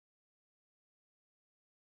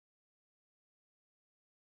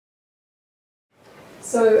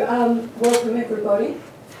Welcome everybody.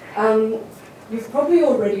 You've probably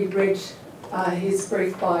already read his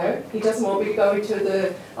brief bio. He doesn't want me to go into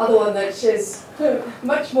the other one that shares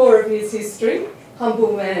much more of his history.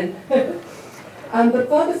 Humble man. But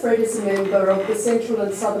Father Fred is a member of the Central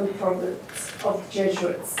and Southern Province of the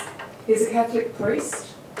Jesuits. He's a Catholic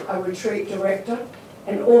priest, a retreat director,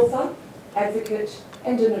 an author, advocate,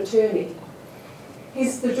 and an attorney.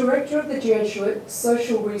 He's the director of the Jesuit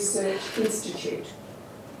Social Research Institute,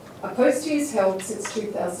 a post he has held since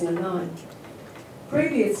 2009.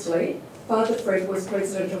 Previously, Father Fred was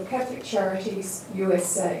president of Catholic Charities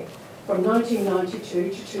USA from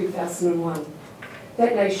 1992 to 2001,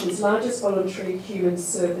 that nation's largest voluntary human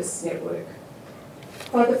service network.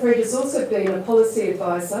 Father Fred has also been a policy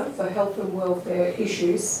advisor for health and welfare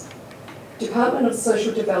issues, Department of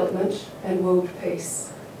Social Development and World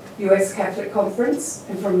Peace, US Catholic Conference,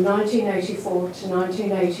 and from 1984 to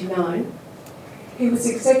 1989, he was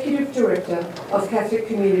Executive Director of Catholic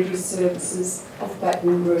Community Services of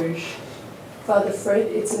Baton Rouge. Father Fred,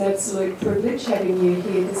 it's an absolute privilege having you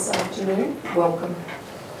here this afternoon. Welcome.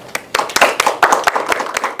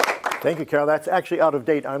 Thank you, Carol. That's actually out of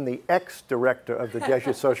date. I'm the ex-director of the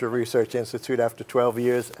Jesuit Social Research Institute after 12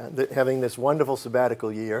 years, having this wonderful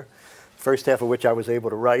sabbatical year, first half of which I was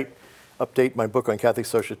able to update my book on Catholic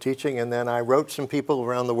social teaching, and then I wrote some people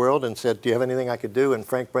around the world and said, do you have anything I could do? And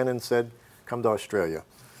Frank Brennan said, come to Australia.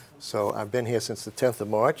 So I've been here since the 10th of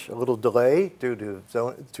March, a little delay due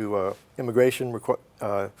to immigration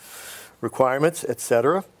requirements,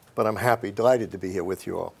 etc., but I'm happy, delighted to be here with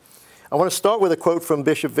you all. I want to start with a quote from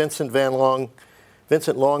Bishop Vincent Long Van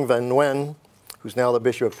Nguyen, who's now the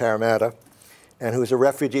Bishop of Parramatta, and who's a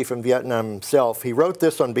refugee from Vietnam himself. He wrote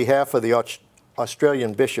this on behalf of the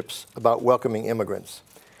Australian bishops about welcoming immigrants.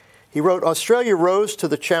 He wrote, Australia rose to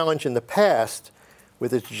the challenge in the past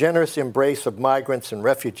with its generous embrace of migrants and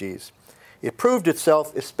refugees. It proved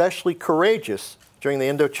itself especially courageous during the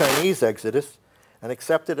Indo-Chinese exodus and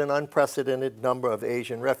accepted an unprecedented number of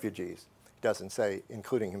Asian refugees. He doesn't say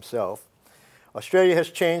including himself. Australia has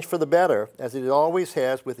changed for the better, as it always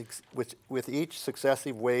has with each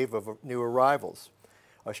successive wave of new arrivals.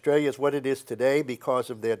 Australia is what it is today because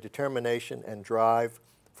of their determination and drive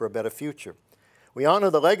for a better future. We honor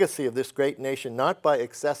the legacy of this great nation not by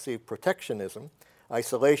excessive protectionism,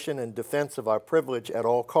 isolation, and defense of our privilege at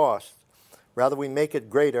all costs. Rather, we make it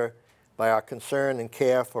greater by our concern and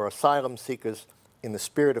care for asylum seekers in the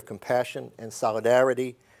spirit of compassion and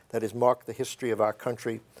solidarity that has marked the history of our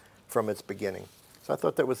country from its beginning. So I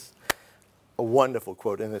thought that was a wonderful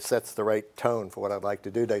quote, and it sets the right tone for what I'd like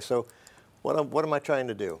to do today. So what am I trying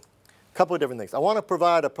to do? A couple of different things. I want to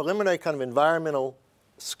provide a preliminary kind of environmental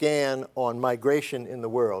scan on migration in the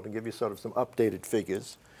world and give you sort of some updated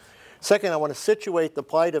figures. Second, I want to situate the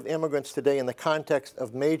plight of immigrants today in the context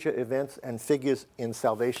of major events and figures in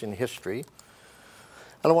salvation history.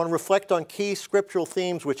 And I want to reflect on key scriptural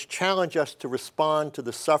themes which challenge us to respond to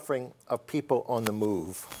the suffering of people on the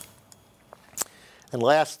move. And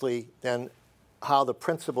lastly, then, how the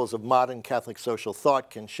principles of modern Catholic social thought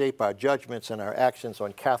can shape our judgments and our actions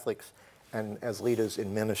on Catholics and as leaders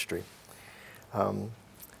in ministry.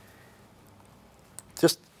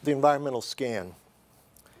 Just the environmental scan.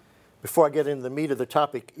 Before I get into the meat of the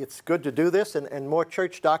topic, it's good to do this, and more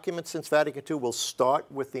church documents since Vatican II will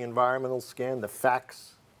start with the environmental scan, the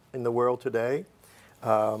facts in the world today,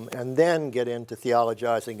 and then get into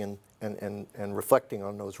theologizing and reflecting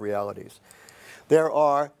on those realities. There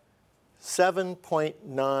are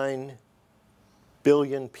 7.9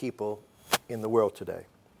 billion people in the world today,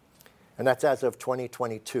 and that's as of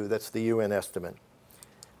 2022. That's the UN estimate.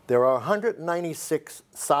 There are 196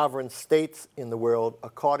 sovereign states in the world,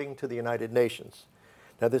 according to the United Nations.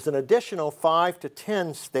 Now, there's an additional 5 to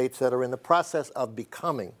 10 states that are in the process of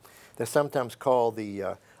becoming. They're sometimes called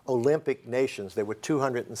the Olympic nations. There were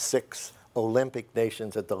 206 Olympic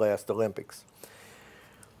nations at the last Olympics.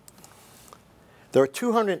 There are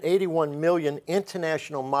 281 million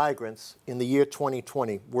international migrants in the year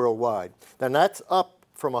 2020 worldwide. And that's up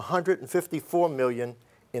from 154 million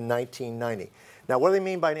in 1990. Now, what do they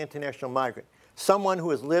mean by an international migrant? Someone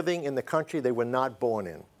who is living in the country they were not born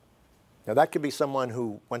in. Now, that could be someone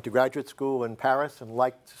who went to graduate school in Paris and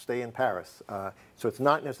liked to stay in Paris. So it's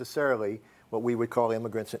not necessarily what we would call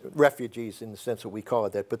immigrants, refugees in the sense that we call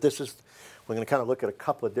it that. But this is, we're going to kind of look at a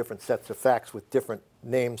couple of different sets of facts with different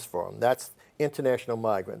names for them. That's international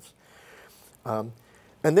migrants. And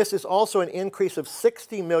this is also an increase of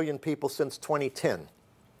 60 million people since 2010.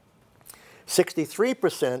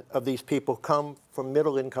 63% of these people come from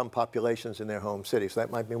middle-income populations in their home cities.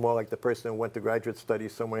 That might be more like the person who went to graduate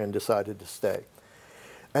studies somewhere and decided to stay.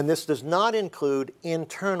 And this does not include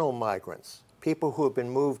internal migrants, people who have been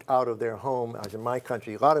moved out of their home, as in my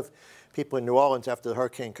country. A lot of people in New Orleans after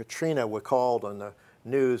Hurricane Katrina were called on the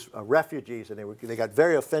news refugees, and they got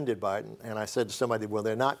very offended by it. And I said to somebody, well,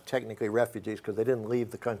 they're not technically refugees because they didn't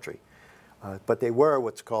leave the country. But they were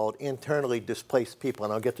what's called internally displaced people,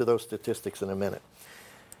 and I'll get to those statistics in a minute.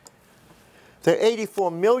 There are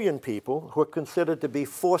 84 million people who are considered to be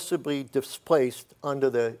forcibly displaced under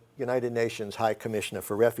the United Nations High Commissioner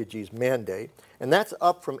for Refugees mandate, and that's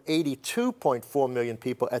up from 82.4 million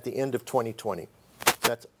people at the end of 2020.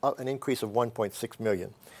 That's an increase of 1.6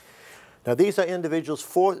 million. Now, these are individuals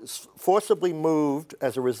forcibly moved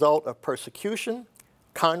as a result of persecution,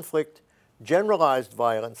 conflict, generalized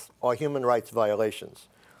violence, or human rights violations.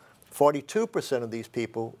 42% of these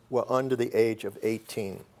people were under the age of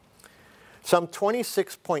 18. Some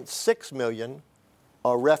 26.6 million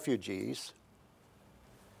are refugees,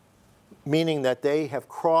 meaning that they have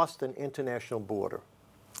crossed an international border.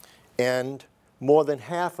 And more than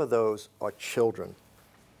half of those are children.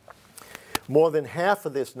 More than half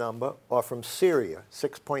of this number are from Syria.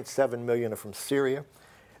 6.7 million are from Syria.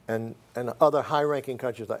 And other high-ranking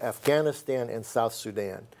countries like Afghanistan and South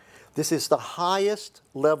Sudan. This is the highest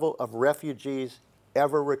level of refugees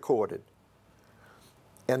ever recorded.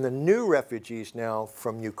 And the new refugees now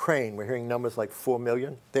from Ukraine, we're hearing numbers like 4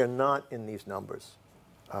 million, they're not in these numbers.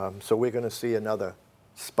 So we're going to see another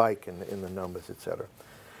spike in the numbers, et cetera.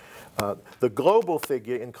 The global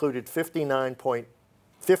figure included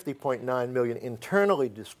 50.9 million internally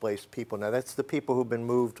displaced people. Now, that's the people who've been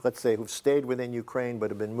moved, let's say, who've stayed within Ukraine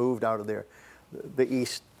but have been moved out of the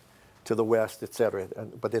east to the west, et cetera,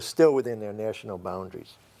 but they're still within their national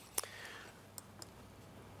boundaries.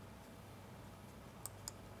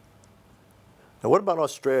 Now, what about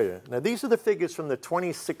Australia? Now, these are the figures from the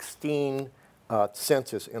 2016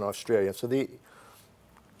 census in Australia. So these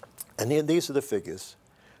are the figures.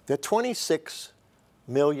 There are 26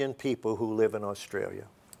 million people who live in Australia.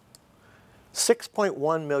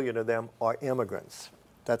 6.1 million of them are immigrants.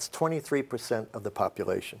 That's 23% of the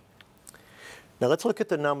population. Now let's look at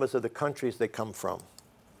the numbers of the countries they come from.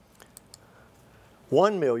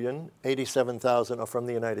 1,087,000 are from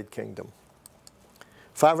the United Kingdom.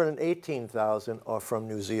 518,000 are from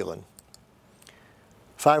New Zealand.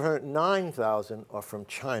 509,000 are from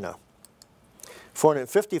China.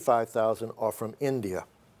 455,000 are from India.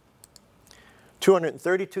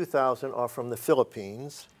 232,000 are from the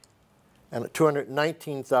Philippines, and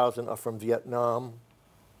 219,000 are from Vietnam.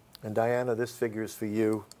 And Diana, this figure is for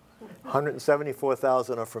you.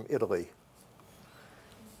 174,000 are from Italy.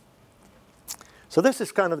 So this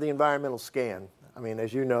is kind of the environmental scan. I mean,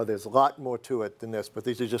 as you know, there's a lot more to it than this, but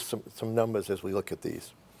these are just some numbers as we look at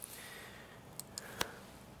these.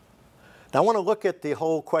 Now, I want to look at the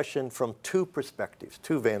whole question from two perspectives,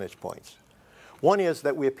 two vantage points. One is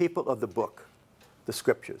that we are people of the book, the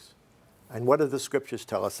scriptures. And what do the scriptures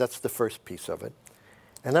tell us? That's the first piece of it.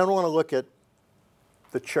 And then I want to look at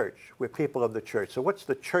the church. We're people of the church. So what's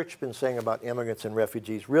the church been saying about immigrants and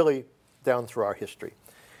refugees really down through our history?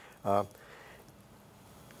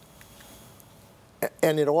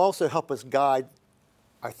 And it'll also help us guide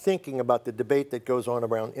our thinking about the debate that goes on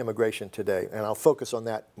around immigration today. And I'll focus on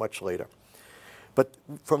that much later. But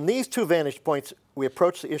from these two vantage points, we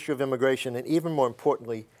approach the issue of immigration, and even more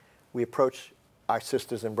importantly, we approach our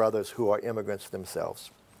sisters and brothers who are immigrants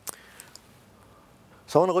themselves.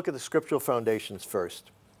 So I want to look at the scriptural foundations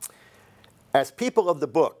first. As people of the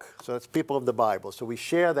book, so it's people of the Bible, so we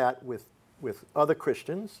share that with other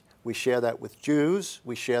Christians, we share that with Jews,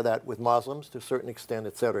 we share that with Muslims to a certain extent,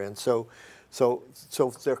 et cetera. And so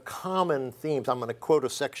they're common themes. I'm going to quote a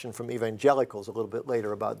section from evangelicals a little bit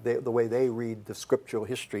later about the way they read the scriptural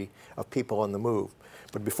history of people on the move.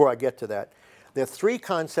 But before I get to that, there are three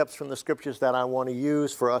concepts from the scriptures that I want to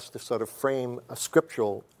use for us to sort of frame a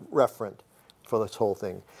scriptural referent for this whole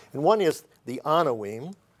thing. And one is the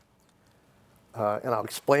Anawim, and I'll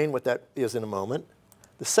explain what that is in a moment.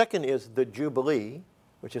 The second is the Jubilee,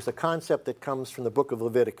 which is a concept that comes from the book of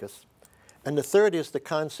Leviticus. And the third is the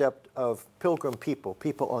concept of pilgrim people,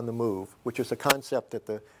 people on the move, which is a concept that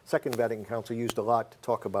the Second Vatican Council used a lot to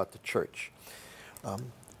talk about the church.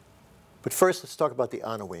 But first, let's talk about the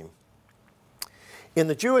Anawim. In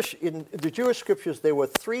the Jewish scriptures, there were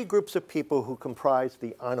three groups of people who comprised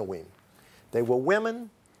the Anawim. They were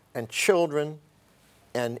women and children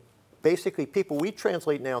and basically people we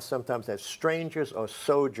translate now sometimes as strangers or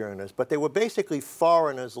sojourners, but they were basically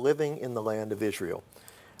foreigners living in the land of Israel.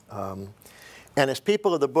 And as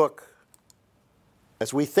people of the book,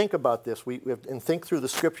 as we think about this, and think through the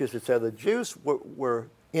scriptures, it said the Jews were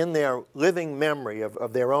in their living memory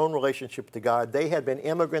of their own relationship to God, they had been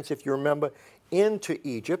immigrants, if you remember, into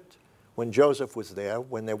Egypt when Joseph was there,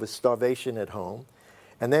 when there was starvation at home.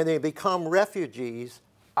 And then they become refugees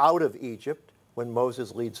out of Egypt when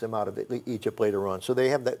Moses leads them out of Egypt later on. So they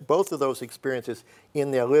have both of those experiences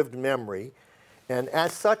in their lived memory. And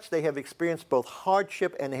as such, they have experienced both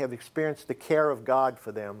hardship and they have experienced the care of God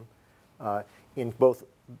for them in both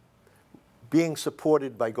being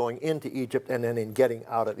supported by going into Egypt and then in getting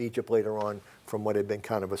out of Egypt later on from what had been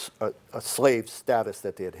kind of a slave status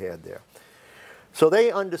that they had had there. So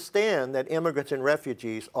they understand that immigrants and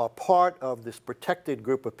refugees are part of this protected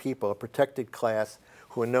group of people, a protected class,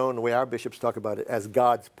 who are known, the way our bishops talk about it, as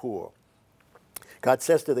God's poor. God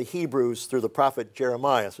says to the Hebrews through the prophet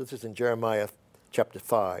Jeremiah, so this is in Jeremiah chapter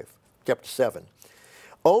 7,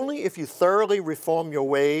 "Only if you thoroughly reform your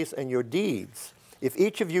ways and your deeds, if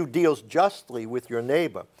each of you deals justly with your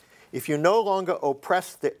neighbor, if you no longer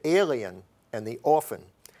oppress the alien and the orphan,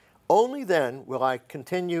 only then will I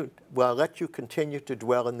let you continue to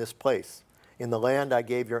dwell in this place, in the land I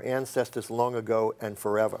gave your ancestors long ago and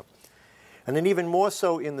forever." And then even more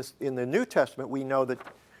so in the New Testament, we know that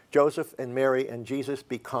Joseph and Mary and Jesus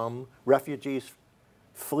become refugees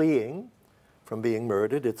fleeing from being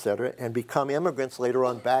murdered, etc., and become immigrants later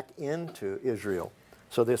on back into Israel.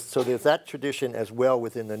 So there's that tradition as well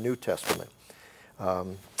within the New Testament.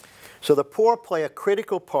 So the poor play a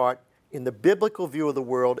critical part in the biblical view of the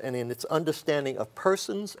world and in its understanding of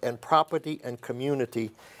persons and property and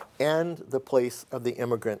community and the place of the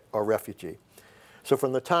immigrant or refugee. So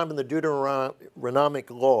from the time of the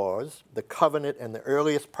Deuteronomic laws, the covenant, and the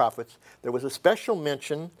earliest prophets, there was a special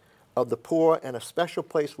mention of the poor and a special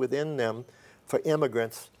place within them for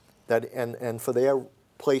immigrants and for their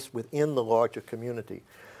place within the larger community.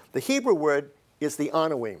 The Hebrew word is the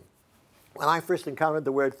anawim. When I first encountered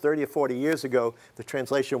the word 30 or 40 years ago, the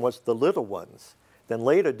translation was the little ones. Then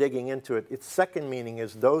later, digging into it, its second meaning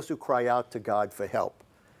is those who cry out to God for help.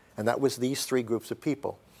 And that was these three groups of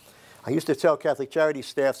people. I used to tell Catholic Charities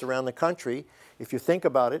staffs around the country, if you think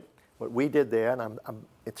about it, what we did there, and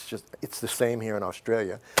it's the same here in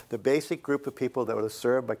Australia, the basic group of people that are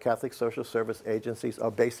served by Catholic social service agencies are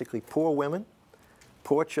basically poor women,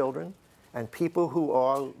 poor children, and people who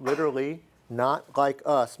are literally not like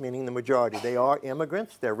us, meaning the majority. They are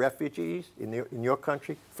immigrants, they're refugees in your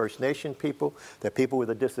country, First Nation people, they're people with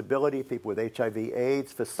a disability, people with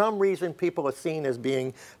HIV/AIDS. For some reason, people are seen as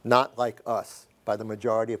being not like us by the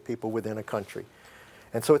majority of people within a country.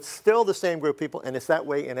 And so it's still the same group of people, and it's that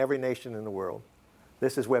way in every nation in the world.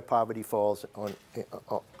 This is where poverty falls on.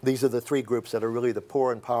 These are the three groups that are really the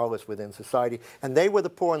poor and powerless within society, and they were the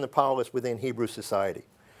poor and the powerless within Hebrew society.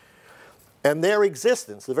 And their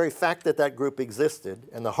existence, the very fact that that group existed,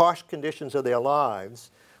 and the harsh conditions of their lives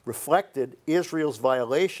reflected Israel's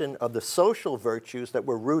violation of the social virtues that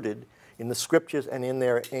were rooted in the scriptures and in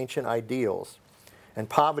their ancient ideals. And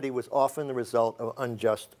poverty was often the result of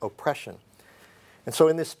unjust oppression. And so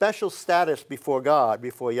in this special status before God,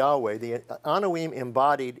 before Yahweh, the Anawim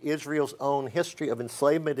embodied Israel's own history of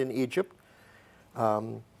enslavement in Egypt.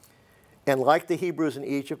 And like the Hebrews in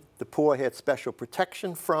Egypt, the poor had special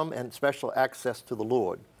protection from and special access to the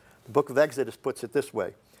Lord. The book of Exodus puts it this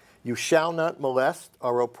way: "You shall not molest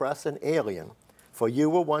or oppress an alien, for you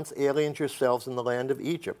were once aliens yourselves in the land of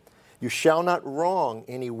Egypt. You shall not wrong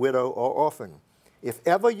any widow or orphan. If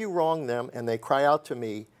ever you wrong them and they cry out to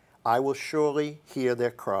me, I will surely hear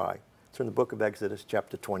their cry." It's in the book of Exodus,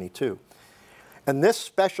 chapter 22. And this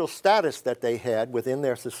special status that they had within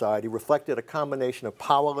their society reflected a combination of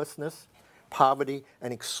powerlessness, poverty,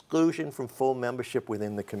 and exclusion from full membership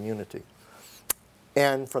within the community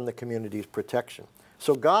and from the community's protection.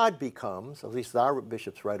 So God becomes, at least our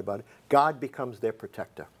bishops write about it, God becomes their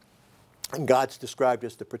protector. And God's described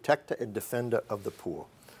as the protector and defender of the poor.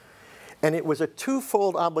 And it was a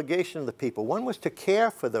twofold obligation of the people. One was to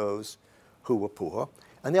care for those who were poor,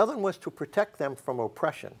 and the other one was to protect them from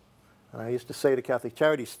oppression. And I used to say to Catholic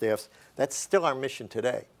Charities staffs, that's still our mission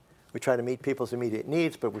today. We try to meet people's immediate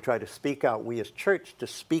needs, but we try to speak out, we as church, to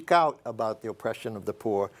speak out about the oppression of the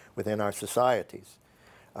poor within our societies.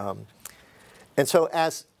 And so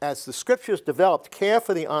as the scriptures developed, care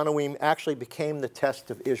for the Anawim actually became the test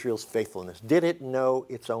of Israel's faithfulness. Did it know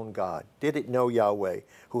its own God? Did it know Yahweh,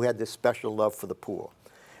 who had this special love for the poor?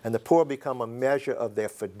 And the poor become a measure of their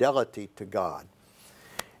fidelity to God.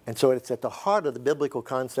 And so it's at the heart of the biblical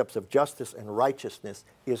concepts of justice and righteousness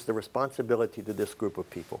is the responsibility to this group of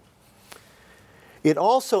people. It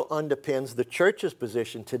also underpins the church's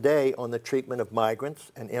position today on the treatment of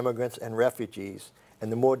migrants and immigrants and refugees,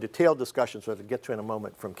 and the more detailed discussions we'll get to in a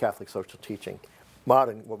moment from Catholic social teaching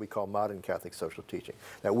modern, what we call modern Catholic social teaching,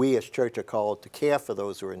 that we as church are called to care for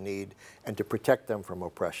those who are in need and to protect them from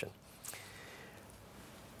oppression.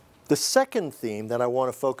 The second theme that I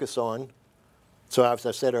want to focus on, so as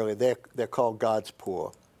I said earlier, they're called God's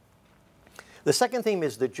poor. The second theme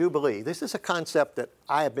is the Jubilee. This is a concept that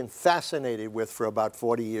I have been fascinated with for about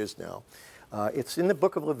 40 years now. It's in the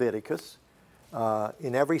book of Leviticus.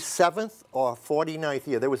 In every 7th or 49th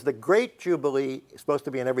year. There was the Great Jubilee, supposed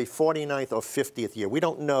to be in every 49th or 50th year. We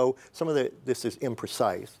don't know. Some of this is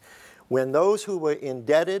imprecise. When those who were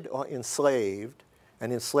indebted or enslaved,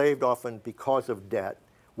 and enslaved often because of debt,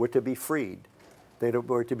 were to be freed. They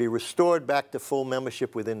were to be restored back to full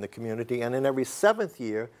membership within the community. And in every 7th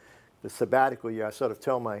year, the sabbatical year, I sort of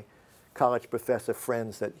tell my college professor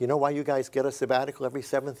friends that, you know why you guys get a sabbatical every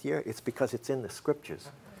 7th year? It's because it's in the scriptures.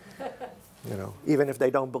 You know, even if they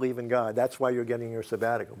don't believe in God, that's why you're getting your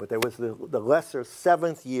sabbatical. But there was the lesser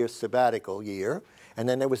 7th year sabbatical year, and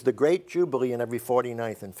then there was the Great Jubilee in every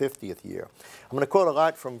 49th and 50th year. I'm going to quote a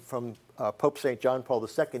lot from Pope St. John Paul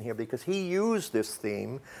II here, because he used this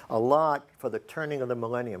theme a lot for the turning of the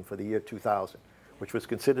millennium for the year 2000, which was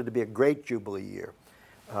considered to be a Great Jubilee year.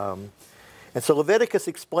 And so Leviticus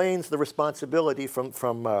explains the responsibility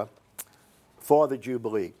for the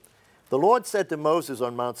Jubilee. The Lord said to Moses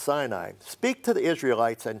on Mount Sinai, "Speak to the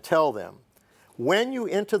Israelites and tell them, when you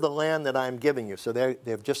enter the land that I am giving you," so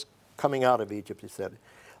they're just coming out of Egypt, he said,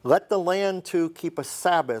 "let the land too keep a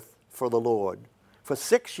Sabbath for the Lord. For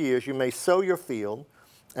 6 years you may sow your field,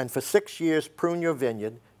 and for 6 years prune your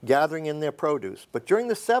vineyard, gathering in their produce. But during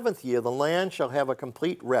the 7th year the land shall have a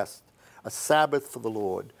complete rest, a Sabbath for the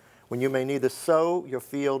Lord, when you may neither sow your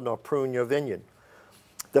field nor prune your vineyard.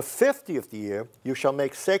 The 50th year you shall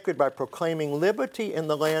make sacred by proclaiming liberty in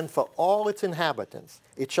the land for all its inhabitants.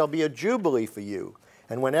 It shall be a jubilee for you.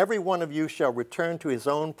 And when every one of you shall return to his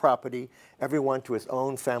own property, every one to his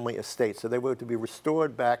own family estate." So they were to be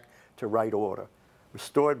restored back to right order,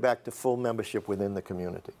 restored back to full membership within the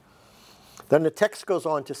community. Then the text goes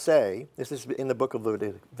on to say, this is in the book of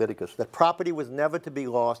Leviticus, that property was never to be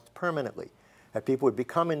lost permanently. That people would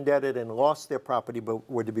become indebted and lost their property, but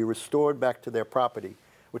were to be restored back to their property,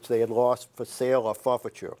 which they had lost for sale or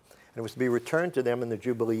forfeiture. And it was to be returned to them in the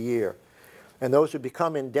Jubilee year. And those who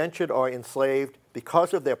become indentured or enslaved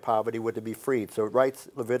because of their poverty were to be freed. So it writes,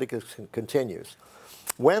 Leviticus continues,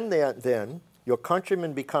 "When then your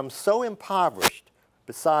countryman becomes so impoverished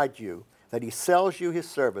beside you that he sells you his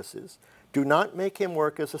services, do not make him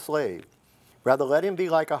work as a slave. Rather let him be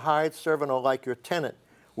like a hired servant or like your tenant,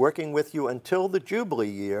 working with you until the Jubilee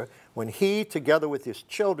year, when he, together with his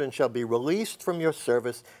children, shall be released from your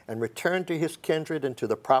service and return to his kindred and to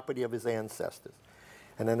the property of his ancestors."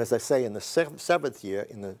 And then, as I say, in the 7th year,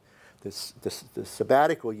 in the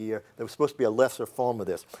sabbatical year, there was supposed to be a lesser form of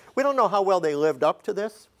this. We don't know how well they lived up to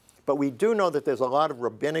this, but we do know that there's a lot of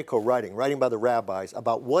rabbinical writing by the rabbis,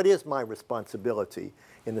 about what is my responsibility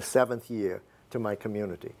in the 7th year to my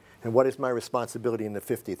community, and what is my responsibility in the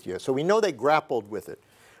 50th year. So we know they grappled with it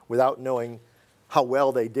without knowing how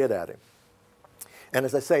well they did at it. And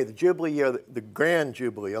as I say, the Jubilee year, the Grand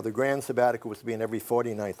Jubilee, or the Grand Sabbatical, was to be in every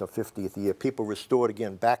 49th or 50th year. People restored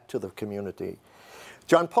again back to the community.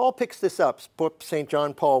 John Paul picks this up, Pope St.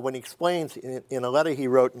 John Paul, when he explains in a letter he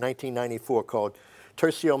wrote in 1994 called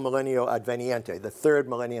Tertio Millennio Adveniente, the third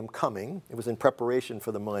millennium coming. It was in preparation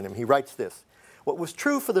for the millennium. He writes this: "What was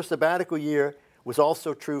true for the sabbatical year was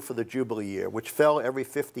also true for the Jubilee year, which fell every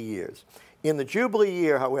 50 years. In the Jubilee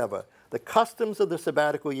year, however, the customs of the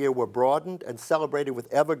sabbatical year were broadened and celebrated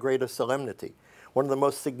with ever greater solemnity. One of the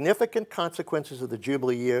most significant consequences of the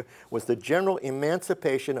Jubilee year was the general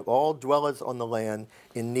emancipation of all dwellers on the land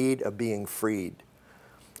in need of being freed."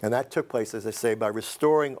 And that took place, as I say, by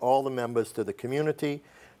restoring all the members to the community,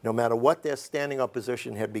 no matter what their standing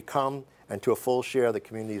opposition had become, and to a full share of the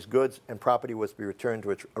community's goods and property was to be returned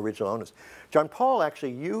to its original owners. John Paul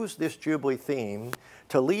actually used this Jubilee theme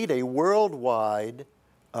to lead a worldwide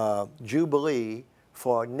Jubilee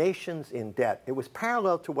for nations in debt. It was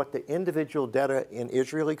parallel to what the individual debtor in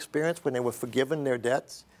Israel experienced when they were forgiven their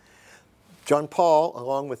debts. John Paul,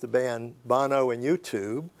 along with the band Bono and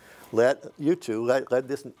U2, led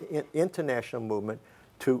this international movement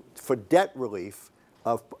for debt relief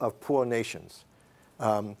of poor nations.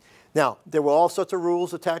 Now, there were all sorts of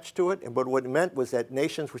rules attached to it, but what it meant was that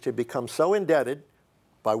nations which had become so indebted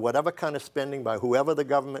by whatever kind of spending, by whoever the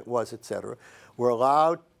government was, etc., were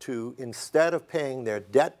allowed to, instead of paying their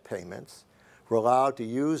debt payments, were allowed to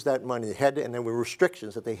use that money. And there were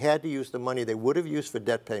restrictions that they had to use the money they would have used for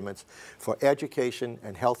debt payments for education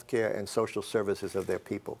and health care and social services of their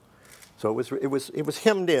people. So it was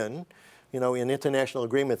hemmed in, in international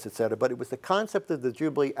agreements, et cetera, but it was the concept of the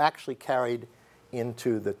Jubilee actually carried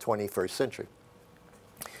into the 21st century.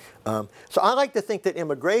 So I like to think that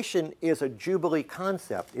immigration is a Jubilee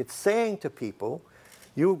concept. It's saying to people,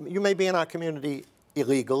 you may be in our community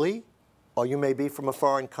illegally, or you may be from a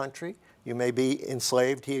foreign country, you may be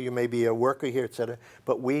enslaved here, you may be a worker here, et cetera,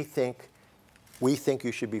 but we think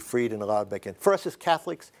you should be freed and allowed back in. For us as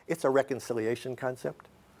Catholics, it's a reconciliation concept,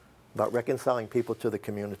 about reconciling people to the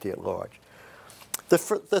community at large. The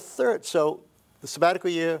third, so the sabbatical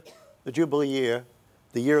year, the Jubilee year,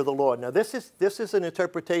 the year of the Lord. Now this is an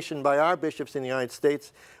interpretation by our bishops in the United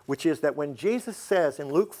States, which is that when Jesus says in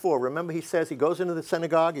Luke 4, remember he says he goes into the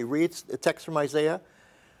synagogue, he reads a text from Isaiah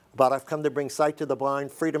about I've come to bring sight to the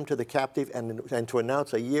blind, freedom to the captive, and to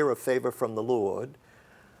announce a year of favor from the Lord.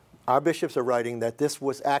 Our bishops are writing that this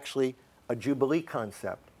was actually a Jubilee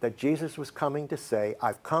concept, that Jesus was coming to say,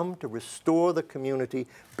 I've come to restore the community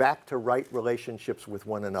back to right relationships with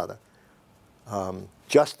one another,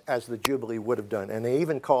 just as the Jubilee would have done. And they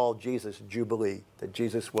even called Jesus Jubilee, that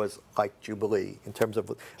Jesus was like Jubilee in terms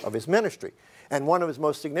of his ministry. And one of his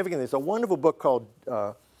most significant, there's a wonderful book called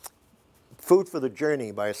Food for the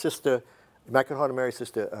Journey by a sister, Immaculate Heart of Mary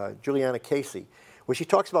sister, Juliana Casey, where she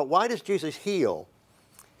talks about why does Jesus heal?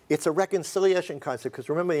 It's a reconciliation concept, because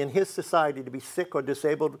remember, in his society, to be sick or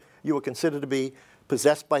disabled, you were considered to be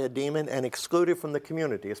possessed by a demon and excluded from the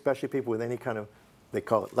community, especially people with any kind of, they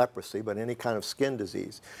call it leprosy, but any kind of skin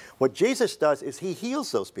disease. What Jesus does is he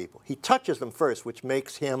heals those people. He touches them first, which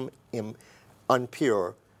makes him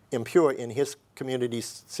impure in his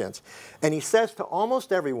community's sense. And he says to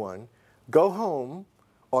almost everyone, go home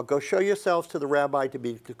or go show yourselves to the rabbi to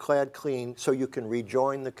be declared clean so you can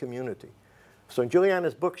rejoin the community. So in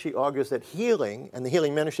Juliana's book, she argues that healing, and the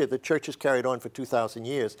healing ministry that the church has carried on for 2,000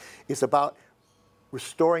 years, is about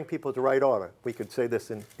restoring people to right order. We could say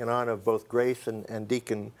this in honor of both Grace and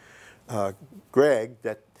Deacon Greg,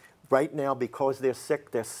 that right now, because they're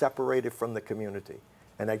sick, they're separated from the community.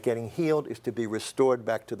 And that getting healed is to be restored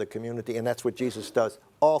back to the community, and that's what Jesus does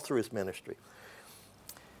all through his ministry.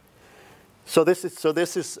 So this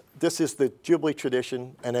is the Jubilee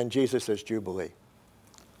tradition, and then Jesus as Jubilee.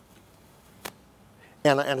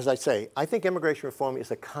 And as I say, I think immigration reform is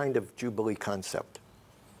a kind of Jubilee concept.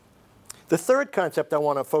 The third concept I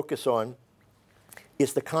want to focus on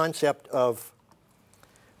is the concept of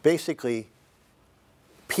basically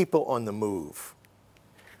people on the move.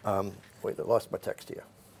 Wait, I lost my text here.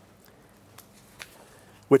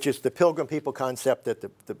 Which is the pilgrim people concept that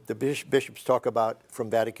the bishops talk about from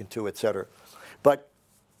Vatican II, et cetera. But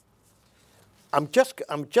just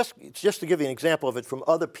to give you an example of it from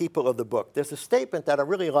other people of the book. There's a statement that I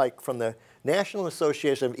really like from the National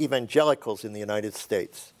Association of Evangelicals in the United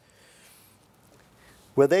States,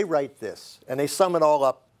 where they write this, and they sum it all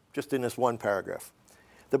up just in this one paragraph.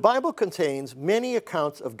 The Bible contains many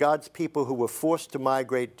accounts of God's people who were forced to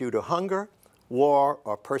migrate due to hunger, war,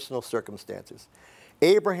 or personal circumstances.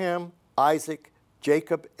 Abraham, Isaac,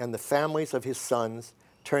 Jacob, and the families of his sons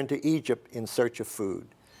turned to Egypt in search of food.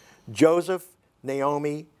 Joseph,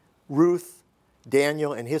 Naomi, Ruth,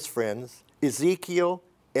 Daniel and his friends, Ezekiel,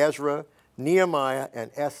 Ezra, Nehemiah, and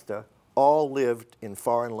Esther all lived in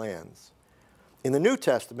foreign lands. In the New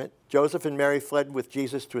Testament, Joseph and Mary fled with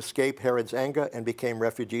Jesus to escape Herod's anger and became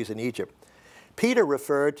refugees in Egypt. Peter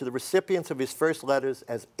referred to the recipients of his first letters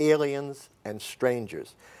as aliens and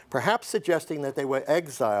strangers, perhaps suggesting that they were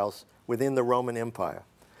exiles within the Roman Empire.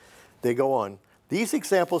 They go on. These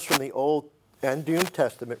examples from the Old and New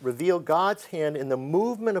Testament reveal God's hand in the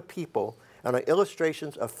movement of people and are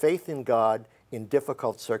illustrations of faith in God in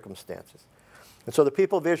difficult circumstances. And so the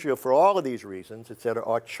people of Israel, for all of these reasons, etc.,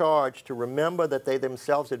 are charged to remember that they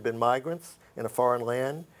themselves had been migrants in a foreign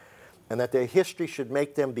land, and that their history should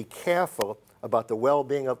make them be careful about the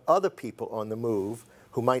well-being of other people on the move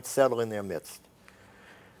who might settle in their midst.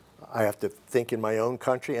 I have to think in my own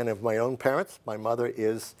country and of my own parents. My mother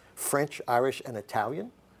is French, Irish, and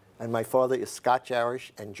Italian, and my father is Scotch,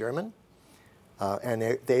 Irish, and German,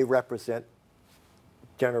 and they represent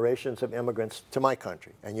generations of immigrants to my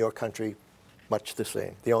country, and your country much the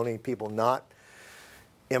same. The only people not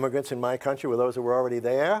immigrants in my country were those who were already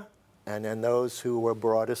there, and then those who were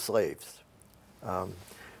brought as slaves.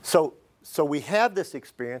 So we have this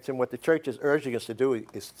experience, and what the church is urging us to do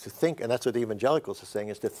is to think, and that's what the evangelicals are saying,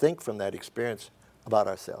 is to think from that experience about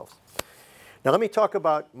ourselves. Now let me talk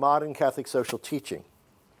about modern Catholic social teaching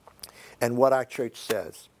and what our church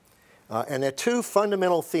says. And there are two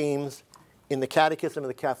fundamental themes in the Catechism of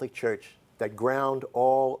the Catholic Church that ground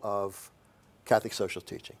all of Catholic social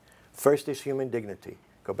teaching. First is human dignity.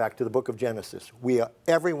 Go back to the book of Genesis. We are,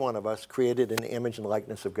 every one of us, created in the image and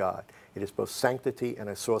likeness of God. It is both sanctity and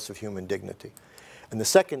a source of human dignity. And the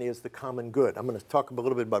second is the common good. I'm going to talk a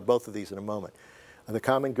little bit about both of these in a moment. The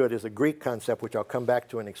common good is a Greek concept, which I'll come back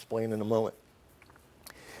to and explain in a moment.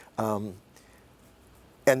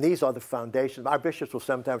 And these are the foundations. Our bishops will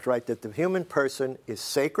sometimes write that the human person is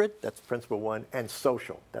sacred, that's principle one, and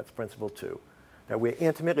social, that's principle two. That we're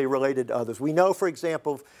intimately related to others. We know, for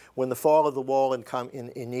example, when the fall of the wall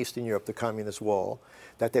in Eastern Europe, the communist wall,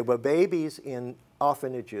 that there were babies in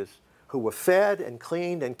orphanages who were fed and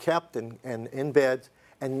cleaned and kept and in beds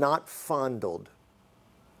and not fondled.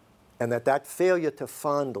 And that failure to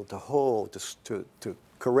fondle, to hold, to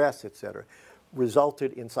caress, etc.,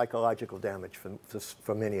 resulted in psychological damage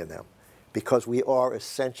for many of them, because we are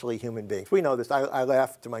essentially human beings. We know this. I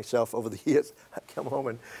laugh to myself over the years. I come home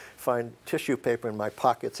and find tissue paper in my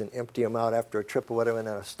pockets and empty them out after a trip or whatever, and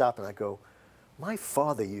then I stop and I go, my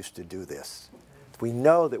father used to do this. We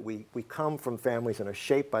know that we come from families and are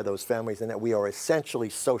shaped by those families, and that we are essentially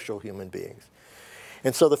social human beings.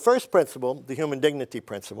 And so the first principle, the human dignity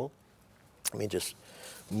principle, let me just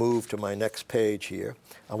move to my next page here.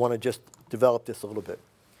 I want to just develop this a little bit.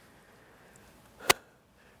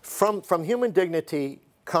 From human dignity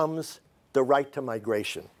comes the right to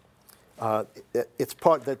migration. It's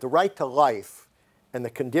part that the right to life and the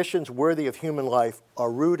conditions worthy of human life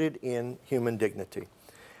are rooted in human dignity.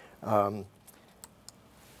 And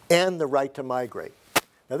the right to migrate.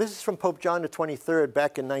 Now this is from Pope John the 23rd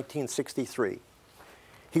back in 1963.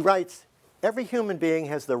 He writes, every human being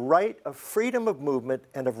has the right of freedom of movement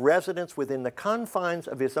and of residence within the confines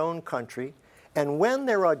of his own country, and when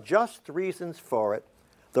there are just reasons for it,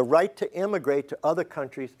 the right to immigrate to other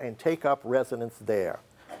countries and take up residence there.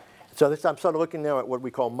 So this, I'm sort of looking now at what we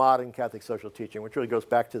call modern Catholic social teaching, which really goes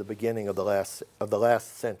back to the beginning of the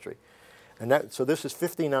last century. And so this is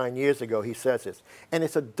 59 years ago he says this. And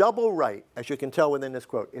it's a double right, as you can tell within this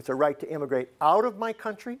quote. It's a right to immigrate out of my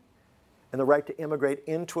country and the right to immigrate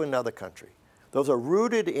into another country. Those are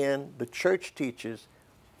rooted in, the church teaches,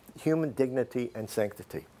 human dignity and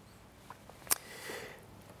sanctity.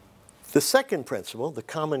 The second principle, the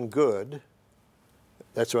common good,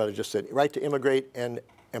 that's what I just said, right to immigrate and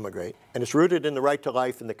emigrate. And it's rooted in the right to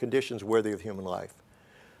life and the conditions worthy of human life.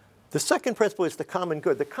 The second principle is the common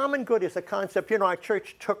good. The common good is a concept, you know, our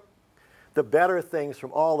church took the better things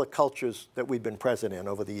from all the cultures that we've been present in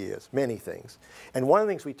over the years, many things. And one of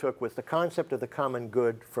the things we took was the concept of the common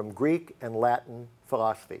good from Greek and Latin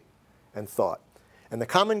philosophy and thought. And the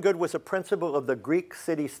common good was a principle of the Greek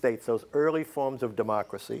city-states, those early forms of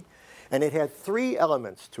democracy. And it had three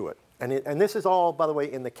elements to it. And this is all, by the way,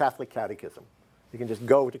 in the Catholic Catechism. You can just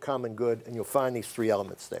go to common good and you'll find these three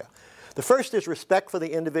elements there. The first is respect for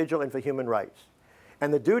the individual and for human rights.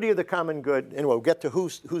 And the duty of the common good, and we'll get to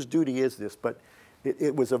whose duty is this, but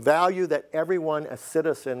it was a value that everyone, a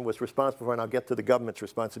citizen, was responsible for, and I'll get to the government's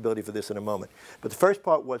responsibility for this in a moment. But the first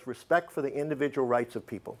part was respect for the individual rights of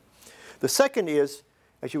people. The second is,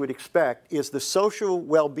 as you would expect, is the social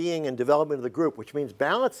well-being and development of the group, which means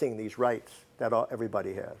balancing these rights that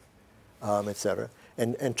everybody has, et cetera,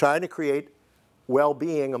 and trying to create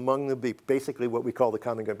well-being among the basically what we call the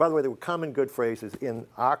common good. By the way, there were common good phrases in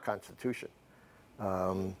our Constitution.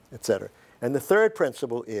 Et cetera. And the third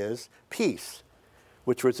principle is peace,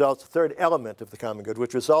 which results, the third element of the common good,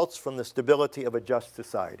 which results from the stability of a just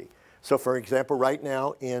society. So for example, right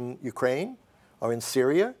now in Ukraine or in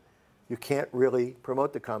Syria, you can't really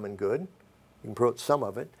promote the common good. You can promote some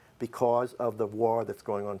of it because of the war that's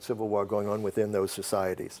going on, civil war going on within those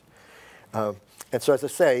societies. And so as I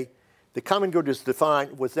say, the common good is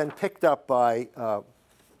defined, was then picked up by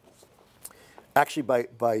actually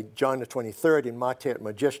by John the 23rd in Mater et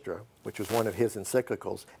Magistra, which was one of his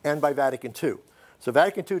encyclicals, and by Vatican II. So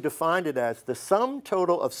Vatican II defined it as the sum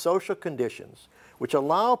total of social conditions which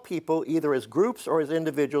allow people, either as groups or as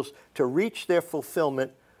individuals, to reach their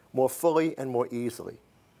fulfillment more fully and more easily.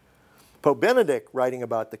 Pope Benedict, writing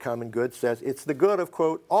about the common good, says it's the good of,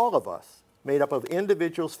 quote, all of us, made up of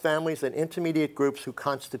individuals, families, and intermediate groups who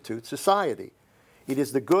constitute society. It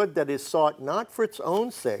is the good that is sought not for its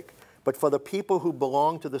own sake, but for the people who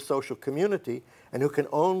belong to the social community and who can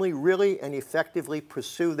only really and effectively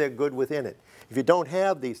pursue their good within it. If you don't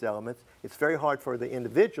have these elements, it's very hard for the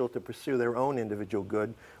individual to pursue their own individual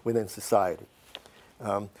good within society.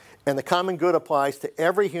 And the common good applies to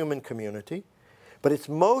every human community, but its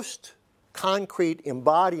most concrete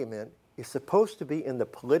embodiment is supposed to be in the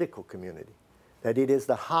political community, that it is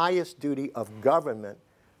the highest duty of government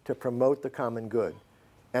to promote the common good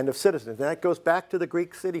and of citizens. And that goes back to the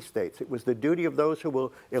Greek city-states. It was the duty of those who were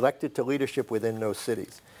elected to leadership within those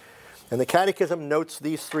cities. And the Catechism notes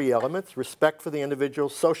these three elements: respect for the individual,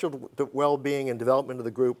 social well-being and development of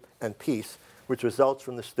the group, and peace, which results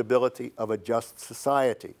from the stability of a just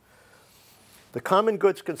society. The common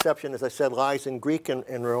goods conception, as I said, lies in Greek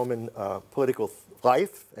and Roman political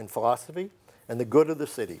life and philosophy, and the good of the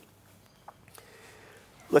city.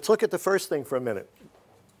 Let's look at the first thing for a minute.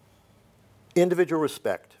 Individual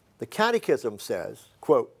respect. The Catechism says,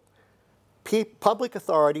 quote, public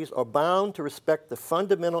authorities are bound to respect the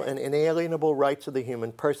fundamental and inalienable rights of the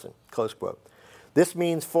human person, close quote. This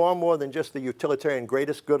means far more than just the utilitarian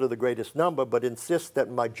greatest good of the greatest number, but insists that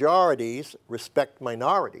majorities respect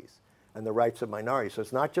minorities and the rights of minorities. So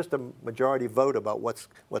it's not just a majority vote about what's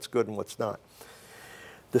good and what's not.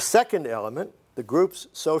 The second element, the group's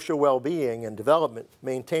social well-being and development,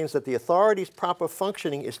 maintains that the authority's proper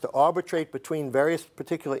functioning is to arbitrate between various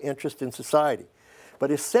particular interests in society. But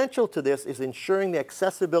essential to this is ensuring the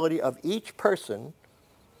accessibility of each person,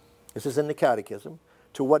 this is in the Catechism,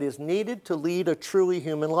 to what is needed to lead a truly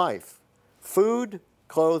human life: food,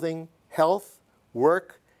 clothing, health,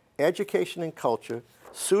 work, education and culture,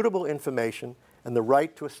 suitable information, and the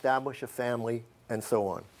right to establish a family, and so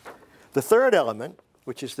on. The third element,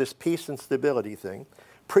 which is this peace and stability thing,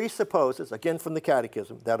 presupposes, again from the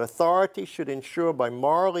Catechism, that authority should ensure by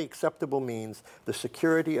morally acceptable means the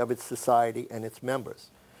security of its society and its members.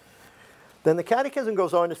 Then the Catechism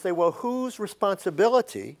goes on to say, well, whose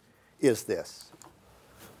responsibility is this?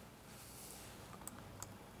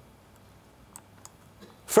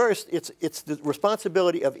 First, it's the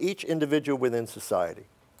responsibility of each individual within society.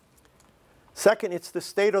 Second, it's the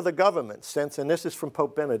state or the government, since, and this is from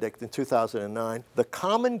Pope Benedict in 2009, the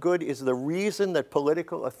common good is the reason that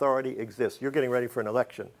political authority exists. You're getting ready for an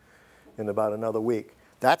election in about another week.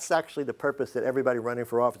 That's actually the purpose that everybody running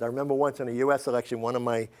for office. I remember once in a U.S. election, one of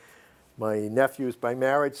my nephews by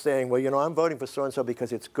marriage saying, well, you know, I'm voting for so-and-so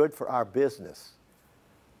because it's good for our business.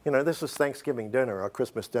 You know, this was Thanksgiving dinner or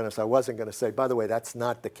Christmas dinner, so I wasn't going to say, by the way, that's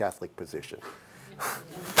not the Catholic position.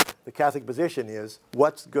 The Catholic position is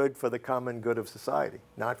what's good for the common good of society,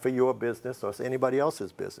 not for your business or anybody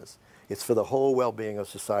else's business. It's for the whole well-being of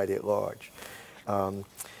society at large. And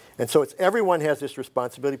so everyone has this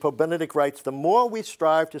responsibility. Pope Benedict writes, the more we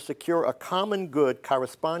strive to secure a common good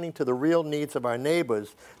corresponding to the real needs of our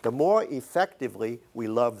neighbors, the more effectively we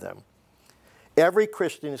love them. Every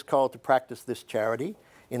Christian is called to practice this charity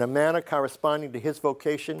in a manner corresponding to his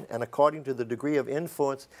vocation and according to the degree of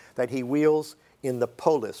influence that he wields in the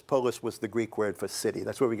polis. Polis was the Greek word for city.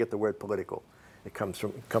 That's where we get the word political. It comes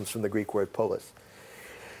from the Greek word polis.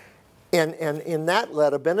 And in that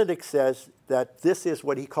letter, Benedict says that this is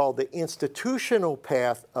what he called the institutional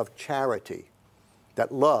path of charity.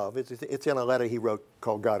 That love, it's in a letter he wrote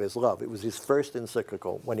called God is Love. It was his first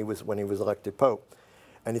encyclical when he was elected Pope.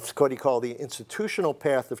 And it's what he called the institutional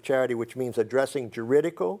path of charity, which means addressing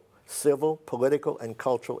juridical, civil, political, and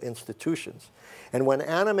cultural institutions. And when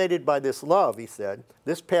animated by this love, he said,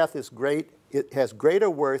 this path is great. It has greater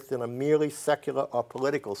worth than a merely secular or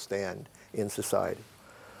political stand in society.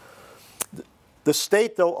 The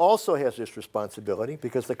state, though, also has this responsibility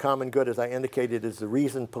because the common good, as I indicated, is the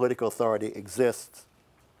reason political authority exists.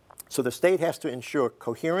 So the state has to ensure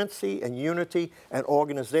coherency and unity and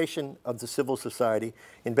organization of the civil society,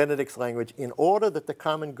 in Benedict's language, in order that the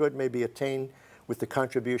common good may be attained with the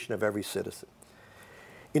contribution of every citizen.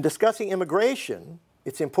 In discussing immigration,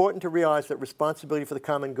 it's important to realize that responsibility for the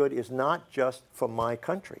common good is not just for my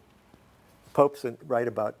country. Popes write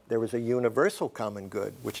about there is a universal common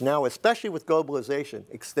good, which now, especially with globalization,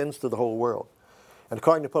 extends to the whole world. And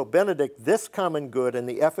according to Pope Benedict, this common good and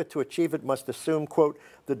the effort to achieve it must assume, quote,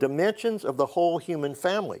 the dimensions of the whole human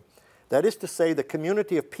family. That is to say, the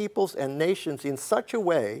community of peoples and nations in such a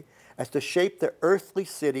way as to shape the earthly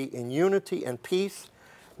city in unity and peace,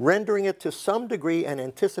 rendering it to some degree an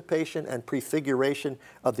anticipation and prefiguration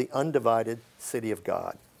of the undivided city of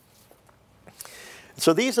God.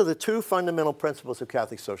 So these are the two fundamental principles of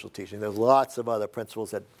Catholic social teaching. There's lots of other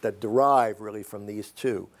principles that derive really from these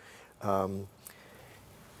two. And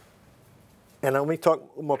let me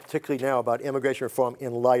talk more particularly now about immigration reform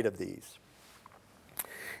in light of these.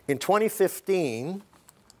 In 2015,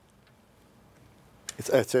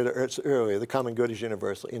 it's earlier, the common good is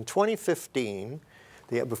universal. In 2015,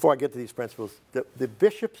 before I get to these principles, the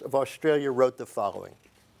bishops of Australia wrote the following.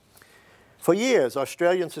 For years,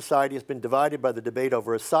 Australian society has been divided by the debate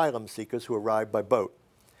over asylum seekers who arrive by boat.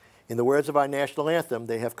 In the words of our national anthem,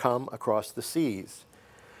 they have come across the seas.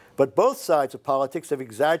 But both sides of politics have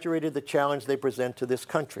exaggerated the challenge they present to this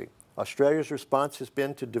country. Australia's response has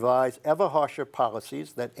been to devise ever harsher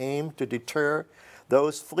policies that aim to deter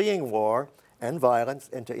those fleeing war and violence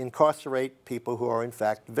and to incarcerate people who are in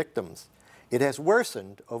fact victims. It has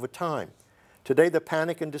worsened over time. Today, the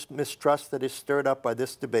panic and mistrust that is stirred up by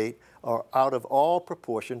this debate are out of all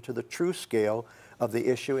proportion to the true scale of the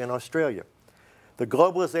issue in Australia. The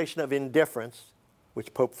globalization of indifference,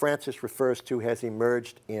 which Pope Francis refers to, has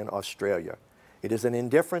emerged in Australia. It is an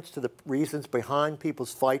indifference to the reasons behind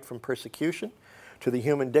people's fight from persecution, to the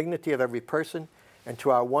human dignity of every person, and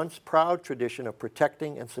to our once proud tradition of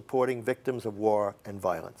protecting and supporting victims of war and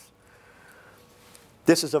violence.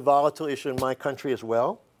 This is a volatile issue in my country as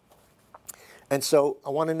well. And so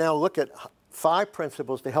I want to now look at 5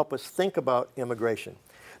 principles to help us think about immigration.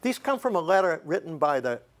 These come from a letter written by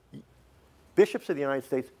the bishops of the United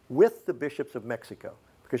States with the bishops of Mexico,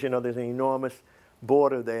 because you know there's an enormous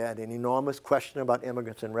border there and an enormous question about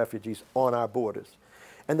immigrants and refugees on our borders.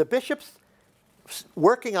 And the bishops,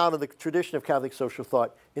 working out of the tradition of Catholic social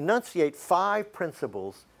thought, enunciate 5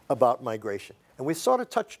 principles about migration. And we sort of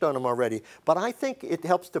touched on them already, but I think it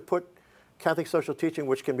helps to put Catholic social teaching,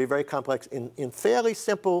 which can be very complex, in fairly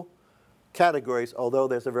simple categories, although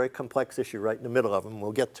there's a very complex issue right in the middle of them.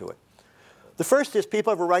 We'll get to it. The first is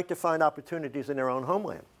people have a right to find opportunities in their own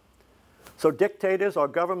homeland. So dictators or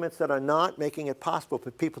governments that are not making it possible for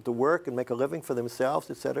people to work and make a living for themselves,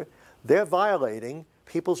 etc., they're violating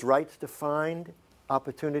people's rights to find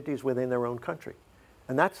opportunities within their own country.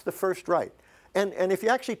 And that's the first right. And if you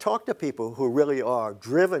actually talk to people who really are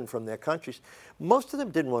driven from their countries, most of them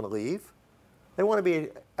didn't want to leave. They want to be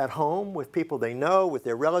at home with people they know, with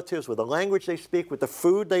their relatives, with the language they speak, with the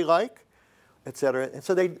food they like, etc. And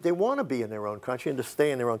so they want to be in their own country and to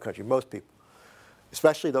stay in their own country, most people,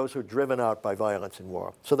 especially those who are driven out by violence and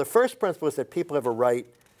war. So the first principle is that people have a right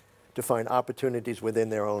to find opportunities within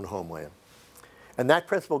their own homeland. And that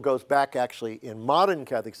principle goes back actually in modern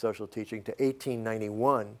Catholic social teaching to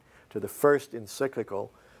 1891, to the first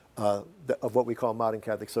encyclical of what we call modern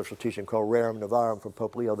Catholic social teaching, called Rerum Novarum from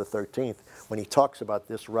Pope Leo XIII, when he talks about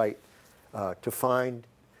this right to find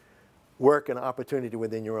work and opportunity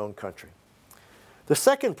within your own country. The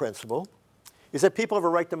second principle is that people have a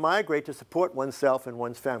right to migrate to support oneself and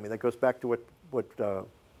one's family. That goes back to what